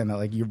understand that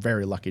like you're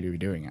very lucky to be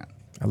doing it.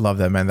 I love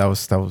that, man. That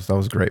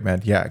was great,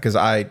 man. Yeah. Cause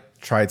I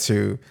try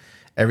to,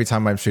 every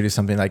time I'm shooting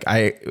something, like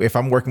if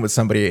I'm working with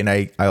somebody and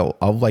I'll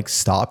like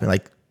stop and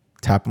like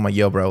tap on my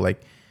yo, bro,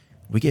 like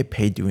we get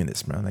paid doing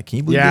this, bro. Like, can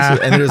you believe this?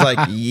 And there's like,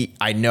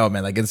 I know,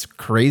 man, like it's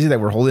crazy that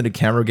we're holding a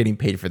camera getting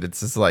paid for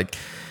this. It's like,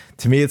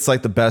 to me, it's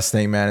like the best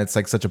thing, man. It's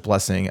like such a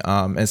blessing.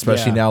 And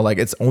especially now, like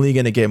it's only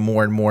going to get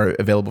more and more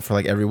available for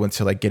like everyone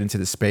to like get into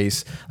the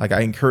space. Like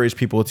I encourage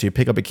people to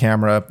pick up a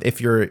camera.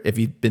 If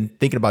you've been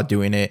thinking about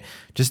doing it,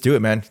 just do it,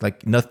 man.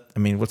 Like nothing. I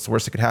mean, what's the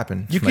worst that could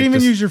happen? You can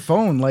even use your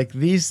phone. Like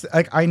these,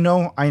 like I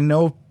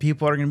know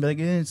people are going to be like,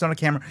 it's not a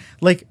camera.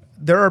 Like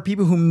there are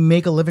people who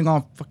make a living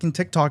off fucking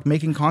TikTok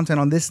making content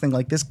on this thing.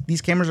 Like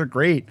these cameras are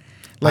great.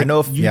 Like,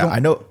 I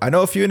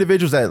know a few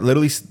individuals that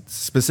literally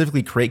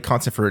specifically create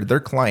content for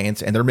their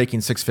clients, and they're making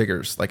 6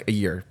 figures like a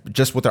year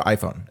just with their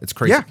iPhone. It's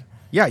crazy.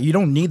 Yeah. You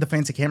don't need the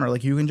fancy camera.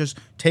 Like you can just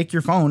take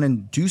your phone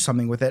and do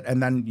something with it,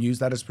 and then use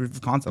that as proof of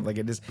concept. Like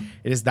it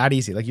is that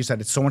easy. Like you said,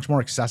 it's so much more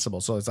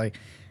accessible. So it's like,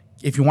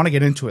 if you want to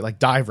get into it, like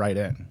dive right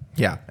in.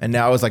 Yeah. And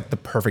now is like the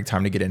perfect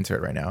time to get into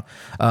it right now.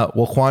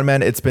 Well, Juan,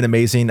 man, it's been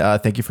amazing.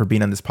 Thank you for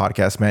being on this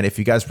podcast, man. If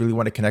you guys really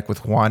want to connect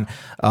with Juan,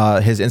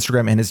 his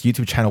Instagram and his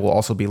YouTube channel will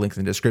also be linked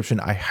in the description.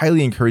 I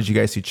highly encourage you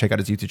guys to check out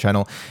his YouTube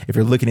channel. If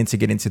you're looking to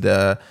get into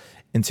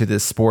the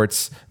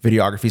sports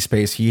videography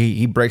space,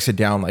 he breaks it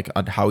down like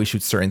on how he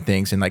shoots certain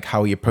things and like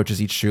how he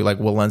approaches each shoot, like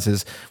what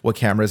lenses, what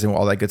cameras, and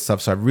all that good stuff.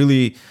 So I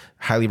really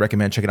highly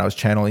recommend checking out his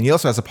channel. And he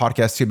also has a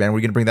podcast too, man. We're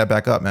going to bring that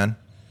back up, man.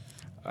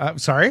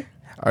 Sorry?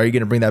 Are you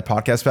going to bring that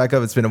podcast back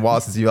up? It's been a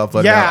while since you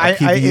uploaded. Yeah, I'm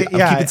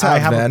keeping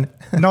tabs, man.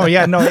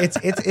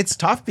 It's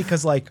tough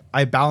because like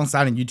I balance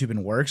that in YouTube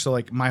and work. So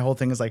like my whole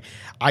thing is like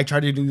I try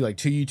to do like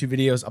 2 YouTube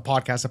videos, a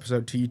podcast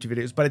episode, 2 YouTube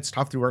videos, but it's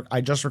tough to work.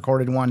 I just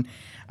recorded one.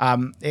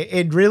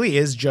 It really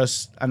is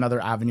just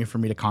another avenue for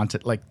me to talk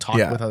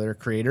with other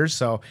creators.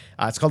 So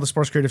it's called the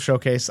Sports Creative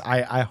Showcase.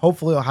 I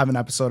hopefully will have an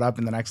episode up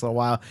in the next little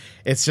while.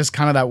 It's just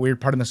kind of that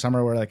weird part in the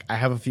summer where like I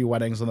have a few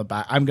weddings on the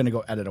back. I'm gonna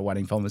go edit a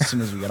wedding film as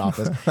soon as we get off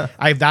this.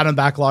 I have that on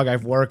backlog. I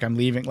have work. I'm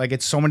leaving. Like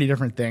it's so many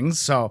different things.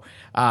 So,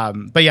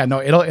 but yeah,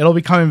 no, it'll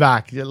be coming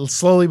back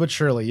slowly but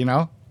surely. You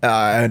know.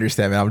 I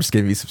understand, man. I'm just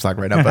giving you some slack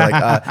right now,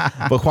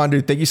 but but Juan,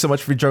 dude, thank you so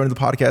much for joining the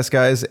podcast,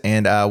 guys,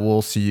 and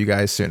we'll see you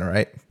guys soon. All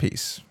right,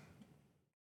 peace.